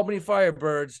for the Albany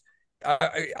Firebirds.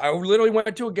 I literally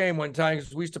went to a game one time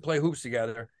because we used to play hoops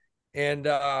together. And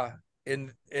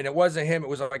it wasn't him. It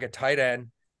was like a tight end.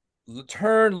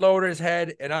 Turned, lowered his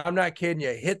head, and I'm not kidding you,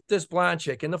 hit this blonde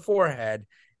chick in the forehead,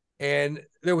 and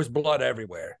there was blood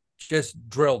everywhere. Just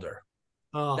drilled her.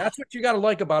 Oh. That's what you got to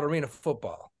like about arena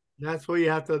football. That's where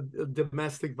you have to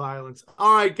domestic violence.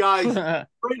 All right, guys.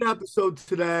 Great episode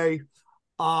today.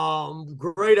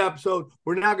 Great episode.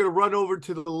 We're now going to run over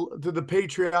to the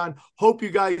Patreon. Hope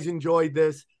you guys enjoyed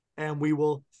this, and we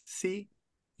will see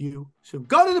you soon.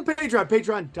 Go to the Patreon,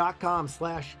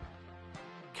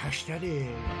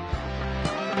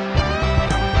 patreon.com/CashDaddy.